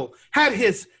Tannehill had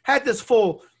this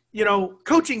full,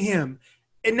 coaching him.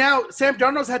 And now Sam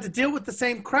Darnold's had to deal with the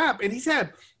same crap. And he's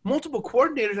had multiple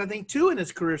coordinators, I think, too, in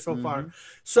his career so far.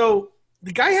 So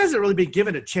the guy hasn't really been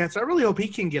given a chance. I really hope he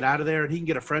can get out of there and he can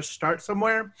get a fresh start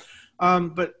somewhere.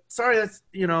 But sorry, that's,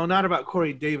 not about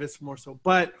Corey Davis more so.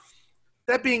 But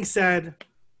that being said,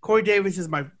 Corey Davis is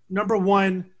my number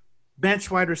one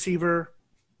bench wide receiver.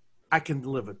 I can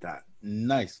live with that.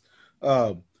 Nice.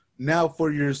 Now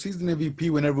for your season MVP,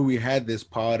 whenever we had this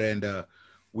pod and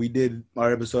we did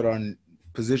our episode on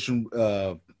position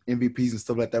MVPs and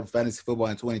stuff like that for fantasy football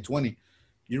in 2020,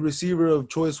 your receiver of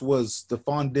choice was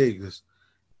Stephon Diggs.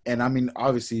 And I mean,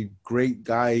 obviously, great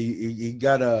guy. He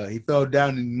fell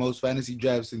down in most fantasy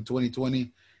drafts in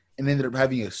 2020 and ended up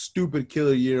having a stupid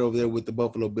killer year over there with the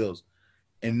Buffalo Bills.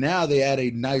 And now they add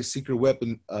a nice secret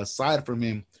weapon aside from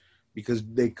him because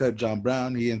they cut John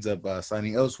Brown. He ends up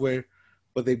signing elsewhere.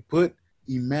 But they put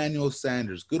Emmanuel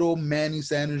Sanders. Good old Manny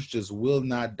Sanders just will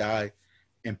not die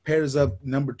and pairs up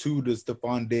number 2 to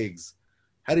Stephon Diggs.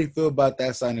 How do you feel about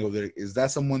that signing over there? Is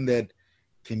that someone that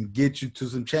can get you to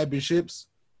some championships?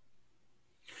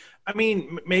 I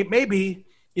mean, maybe,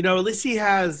 at least he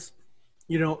has,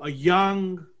 a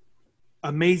young,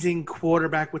 amazing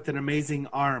quarterback with an amazing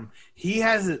arm. He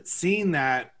hasn't seen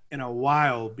that in a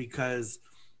while because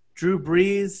Drew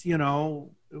Brees,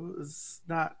 it was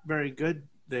not very good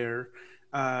there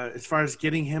as far as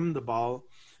getting him the ball.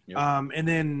 Yep. And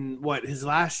then his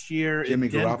last year Jimmy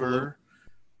in Denver.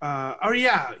 He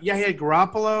had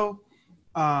Garoppolo.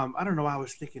 I don't know why I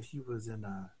was thinking he was in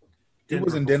Denver. He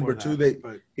was in Denver too.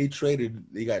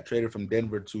 He got traded from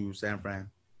Denver to San Fran.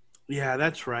 Yeah,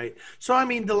 that's right. So, I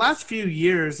mean, the last few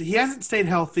years, he hasn't stayed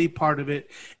healthy, part of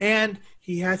it, and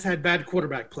he has had bad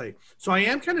quarterback play. So I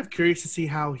am kind of curious to see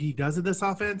how he does in this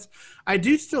offense. I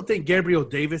do still think Gabriel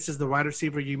Davis is the wide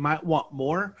receiver you might want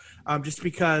more just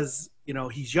because,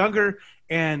 he's younger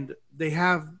and they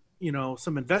have,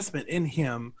 some investment in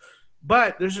him.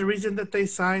 But there's a reason that they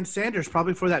signed Sanders,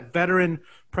 probably for that veteran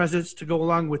presence to go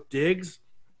along with Diggs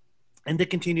and to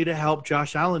continue to help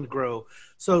Josh Allen grow.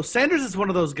 So Sanders is one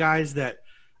of those guys that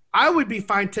I would be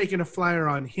fine taking a flyer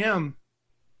on him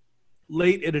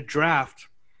late in a draft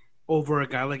over a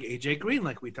guy like AJ Green,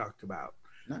 like we talked about.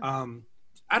 Nice.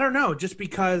 I don't know, just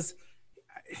because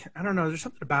I don't know. There's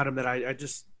something about him that I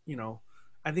just,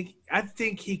 I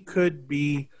think he could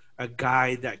be a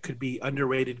guy that could be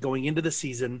underrated going into the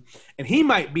season, and he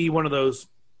might be one of those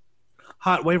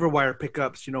hot waiver wire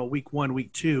pickups, week 1,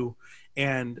 week 2.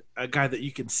 And a guy that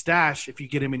you can stash if you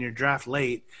get him in your draft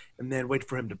late and then wait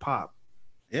for him to pop.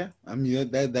 Yeah, I mean,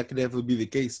 that could definitely be the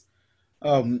case.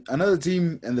 Another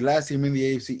team and the last team in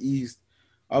the AFC East,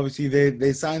 obviously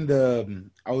they signed the,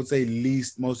 I would say,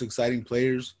 least most exciting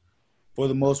players for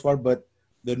the most part. But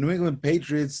the New England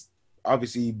Patriots,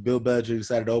 obviously Bill Belichick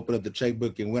decided to open up the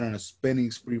checkbook and went on a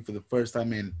spending spree for the first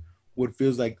time in what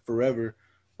feels like forever.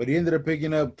 But he ended up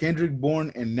picking up Kendrick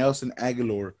Bourne and Nelson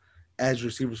Aguilar as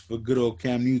receivers for good old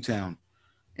Cam Newtown.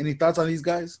 Any thoughts on these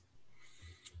guys?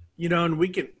 And we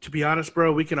can, to be honest,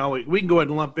 bro, we can go ahead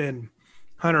and lump in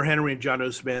Hunter Henry and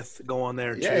Jonnu Smith go on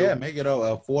there too. Yeah, make it a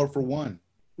 4-for-1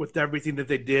 with everything that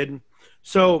they did.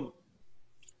 So,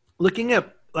 looking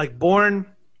at like Bourne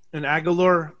and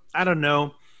Aguilar, I don't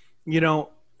know.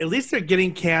 At least they're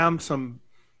getting Cam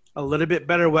a little bit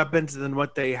better weapons than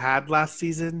what they had last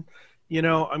season.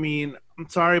 I mean, I'm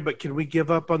sorry, but can we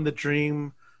give up on the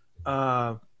dream?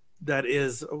 That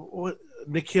is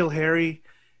N'Keal Harry.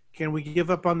 Can we give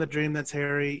up on the dream that's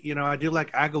Harry? I do like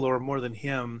Aguilar more than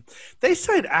him. They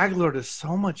signed Aguilar to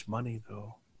so much money,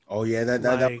 though. Oh yeah, that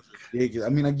was ridiculous. I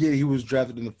mean, I get he was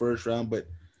drafted in the first round, but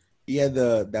he had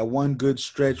that one good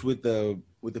stretch with the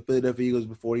Philadelphia Eagles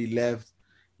before he left,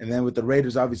 and then with the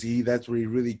Raiders, obviously that's where he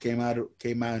really came out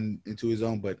into his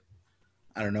own. But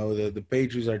I don't know, the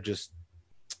Patriots are just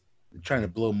trying to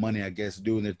blow money, I guess,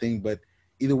 doing their thing, but.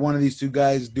 Either one of these two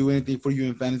guys do anything for you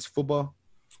in fantasy football?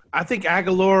 I think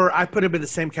Aguilar, I put him in the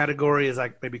same category as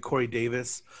like maybe Corey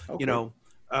Davis, okay.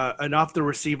 An off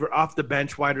the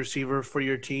bench wide receiver for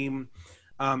your team.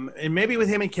 And maybe with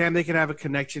him and Cam, they could have a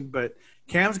connection, but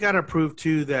Cam's got to prove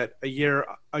too that a year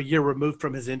removed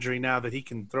from his injury now that he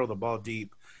can throw the ball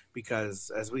deep because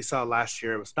as we saw last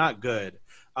year, it was not good.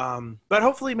 But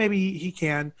hopefully maybe he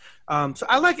can. So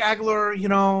I like Aguilar,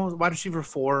 wide receiver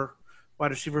 4, wide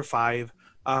receiver 5.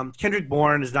 Kendrick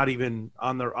Bourne is not even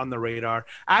on the radar.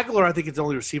 Aguilar, I think, is the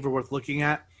only receiver worth looking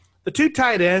at. The two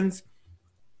tight ends,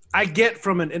 I get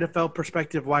from an NFL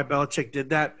perspective why Belichick did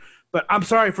that, but I'm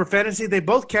sorry, for fantasy, they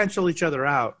both cancel each other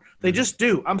out. They just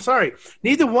do. I'm sorry.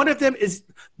 Neither one of them is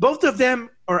 – both of them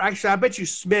 – or actually, I bet you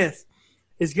Smith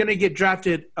is going to get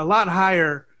drafted a lot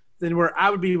higher than where I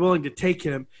would be willing to take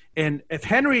him. And if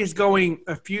Henry is going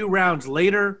a few rounds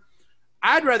later,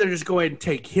 I'd rather just go ahead and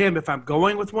take him if I'm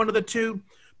going with one of the two.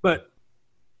 But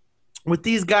with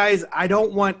these guys, I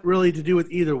don't want really to do with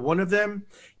either one of them.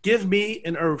 Give me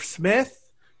an Irv Smith.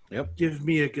 Yep. Give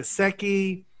me a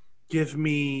Gesicki. Give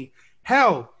me –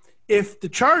 hell, if the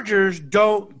Chargers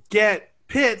don't get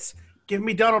Pitts, give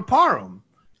me Donald Parham.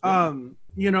 I don't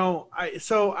know.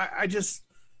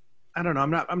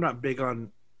 I'm not big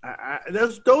on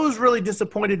those really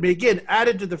disappointed me. Again,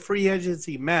 added to the free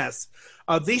agency mess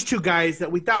of these two guys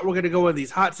that we thought were going to go in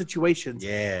these hot situations.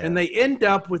 Yeah. And they end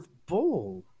up with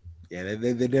bull. Yeah,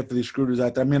 they definitely screwed us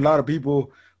out there. I mean, a lot of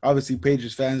people, obviously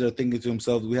Patriots fans, are thinking to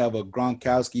themselves, we have a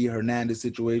Gronkowski Hernandez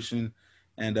situation.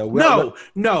 And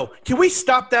No. Can we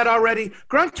stop that already?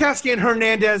 Gronkowski and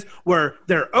Hernandez were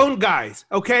their own guys,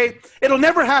 okay? It'll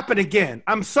never happen again.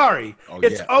 I'm sorry.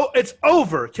 It's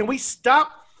over. Can we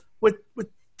stop with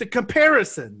the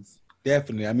comparisons?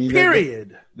 Definitely. I mean,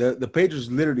 period. The Patriots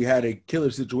literally had a killer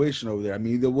situation over there. I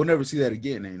mean, we'll never see that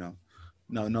again, you know.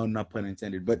 No, not pun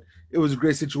intended. But it was a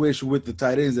great situation with the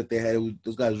tight ends that they had.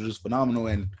 Those guys were just phenomenal.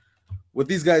 And what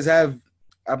these guys have,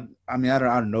 I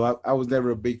don't know. I was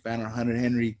never a big fan of Hunter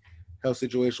Henry health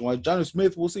situation. While Jonnu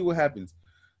Smith, we'll see what happens.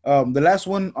 The last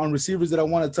one on receivers that I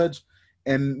want to touch,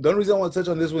 and the only reason I want to touch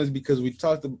on this one is because we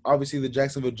talked, obviously, the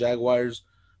Jacksonville Jaguars.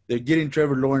 They're getting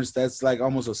Trevor Lawrence. That's like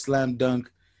almost a slam dunk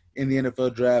in the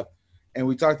NFL draft. And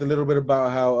we talked a little bit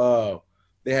about how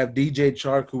they have DJ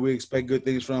Chark, who we expect good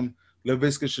things from.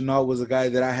 Laviska Shenault was a guy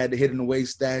that I had to hit in the way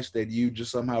stash that you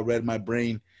just somehow read my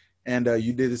brain, and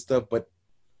you did this stuff. But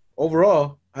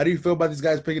overall, how do you feel about these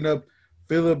guys picking up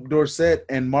Philip Dorsett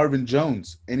and Marvin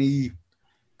Jones? Any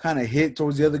kind of hit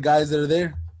towards the other guys that are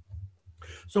there?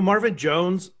 So Marvin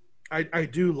Jones, I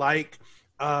do like.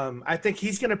 I think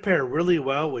he's going to pair really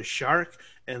well with Shark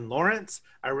and Lawrence.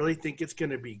 I really think it's going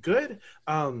to be good.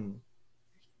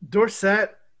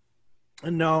 Dorsett,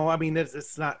 no, I mean,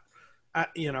 it's not,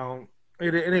 it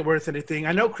ain't worth anything.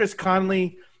 I know Chris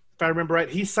Conley, if I remember right,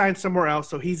 he signed somewhere else,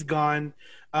 so he's gone.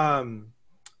 The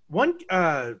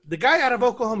guy out of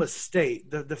Oklahoma State,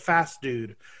 the fast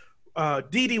dude,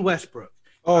 D.D. Westbrook.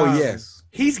 Oh, yes.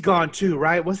 He's gone too,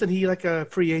 right? Wasn't he like a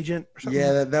free agent or something?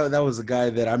 Yeah, that was a guy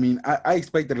that, I mean, I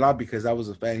expected a lot because I was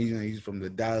a fan. He's from the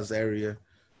Dallas area.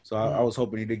 So I was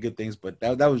hoping he did good things, but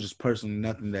that was just personally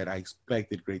nothing that I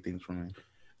expected great things from him.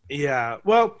 Yeah.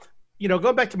 Well,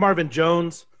 going back to Marvin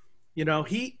Jones,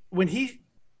 when he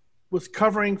was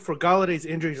covering for Galladay's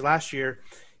injuries last year,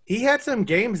 he had some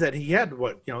games that he had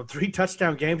 3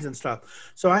 touchdown games and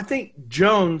stuff. So I think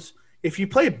Jones, if you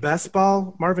play best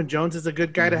ball, Marvin Jones is a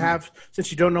good guy to have since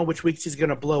you don't know which weeks he's going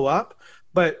to blow up.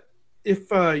 But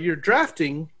if you're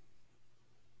drafting,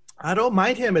 I don't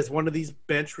mind him as one of these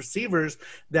bench receivers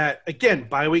that, again,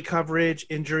 bye week coverage,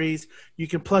 injuries, you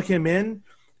can plug him in.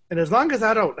 And as long as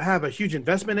I don't have a huge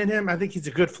investment in him, I think he's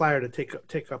a good flyer to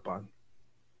take up on.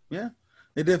 Yeah,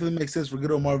 it definitely makes sense for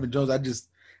good old Marvin Jones.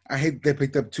 I hate they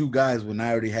picked up 2 guys when I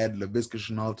already had Laviska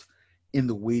Shenault in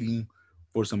the waiting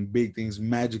for some big things,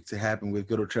 magic to happen with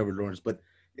good old Trevor Lawrence. But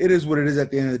it is what it is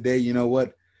at the end of the day. You know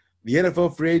what? The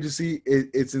NFL free agency,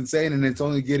 it's insane, and it's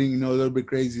only getting, a little bit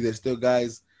crazy. There's still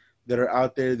guys that are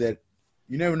out there that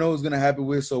you never know what's going to happen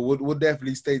with, so we'll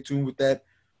definitely stay tuned with that.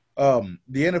 The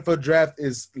NFL draft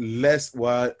is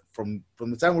from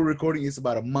the time we're recording, it's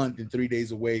about a month and 3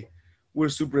 days away. We're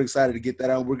super excited to get that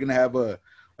out. We're going to have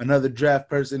another draft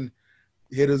person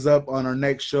hit us up on our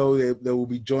next show that will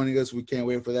be joining us. We can't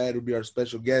wait for that. It'll be our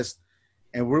special guest.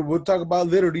 And we'll talk about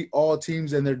literally all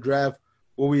teams and their draft,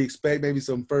 what we expect, maybe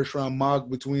some first-round mock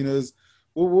between us.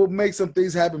 We'll make some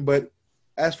things happen. But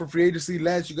as for free agency,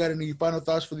 Lance, you got any final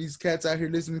thoughts for these cats out here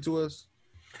listening to us?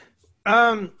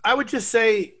 I would just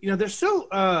say, there's still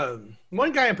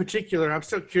one guy in particular, I'm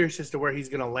still curious as to where he's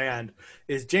going to land,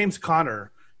 is James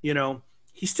Conner.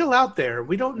 He's still out there.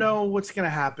 We don't know what's going to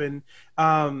happen.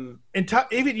 And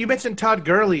even you mentioned Todd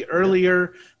Gurley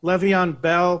earlier, Le'Veon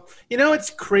Bell. It's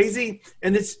crazy,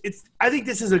 and it's. I think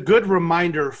this is a good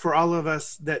reminder for all of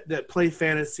us that play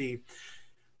fantasy.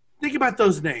 Think about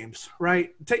those names,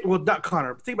 right? Not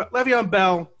Connor. Think about Le'Veon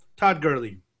Bell, Todd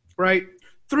Gurley, right?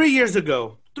 3 years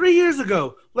ago,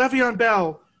 Le'Veon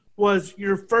Bell was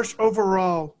your first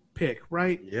overall pick,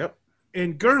 right? Yep.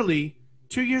 And Gurley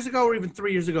 2 years ago or even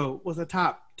 3 years ago was a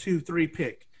top 2-3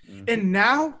 pick. And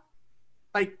now,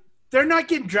 like, they're not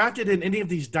getting drafted in any of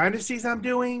these dynasties I'm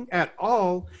doing at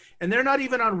all, and they're not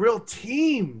even on real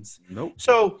teams. Nope.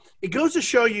 So it goes to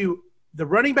show you the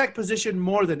running back position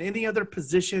more than any other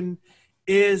position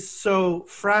is so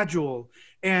fragile.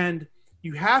 And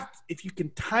you have, if you can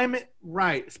time it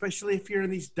right, especially if you're in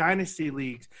these dynasty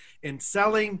leagues and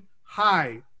selling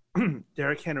high,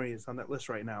 Derrick Henry is on that list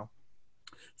right now,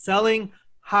 selling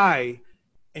high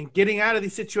and getting out of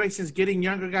these situations, getting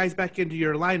younger guys back into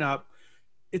your lineup,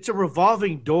 it's a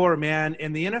revolving door, man.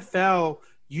 And the NFL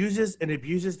uses and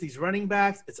abuses these running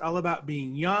backs. It's all about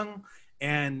being young.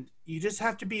 And you just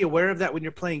have to be aware of that when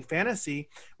you're playing fantasy,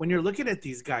 when you're looking at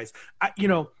these guys.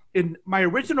 In my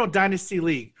original Dynasty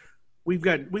League, we've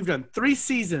done 3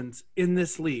 seasons in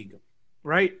this league,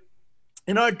 right?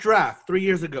 In our draft 3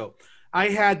 years ago, I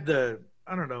had the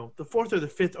 4th or the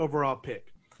 5th overall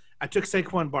pick. I took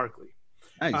Saquon Barkley.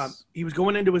 Nice. He was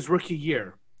going into his rookie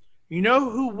year. You know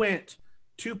who went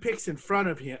 2 picks in front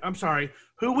of him? I'm sorry.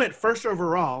 Who went first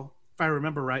overall, if I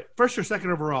remember right? First or second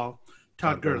overall?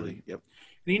 Todd Gurley. Yep.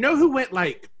 And you know who went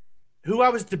who I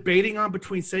was debating on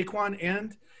between Saquon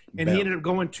and Bell. he ended up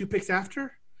going 2 picks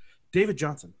after? David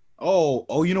Johnson.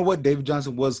 Oh, you know what? David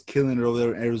Johnson was killing it over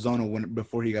there in Arizona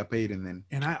before he got paid, and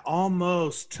I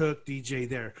almost took DJ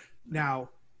there. Now,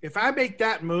 if I make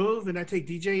that move and I take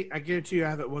DJ, I guarantee you I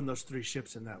haven't won those 3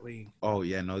 ships in that league. Oh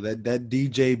yeah, no, that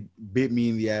DJ bit me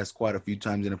in the ass quite a few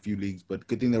times in a few leagues, but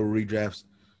good thing there were redrafts,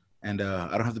 and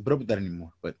I don't have to put up with that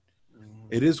anymore. But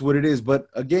it is what it is. But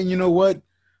again, you know what?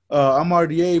 I'm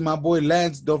RDA, my boy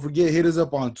Lance. Don't forget, hit us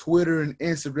up on Twitter and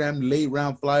Instagram, Late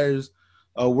Round Flyers.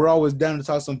 We're always down to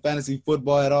talk some fantasy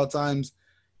football at all times,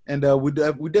 and we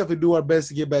definitely do our best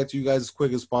to get back to you guys as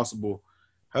quick as possible.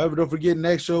 However, don't forget,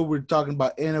 next show we're talking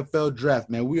about NFL draft,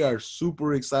 man. We are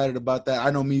super excited about that.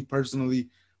 I know me personally,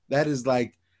 that is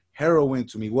like heroin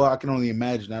to me. Well, I can only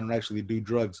imagine. I don't actually do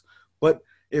drugs. But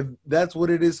if that's what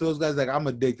it is to those guys, like, I'm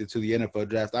addicted to the NFL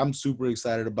draft. I'm super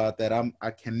excited about that.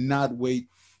 I cannot wait.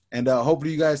 And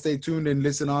hopefully you guys stay tuned and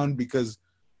listen on, because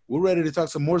we're ready to talk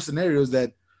some more scenarios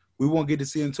that we won't get to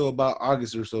see until about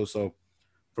August or so. So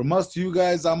from us to you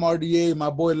guys, I'm RDA, my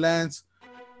boy Lance.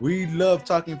 We love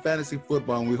talking fantasy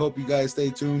football, and we hope you guys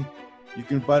stay tuned. You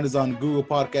can find us on Google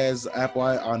Podcasts, Apple,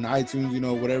 on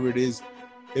iTunes, whatever it is.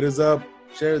 Hit us up,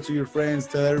 share it to your friends,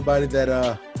 tell everybody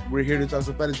that we're here to talk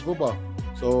some fantasy football.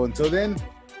 So until then,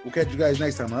 we'll catch you guys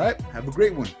next time, all right? Have a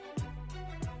great one.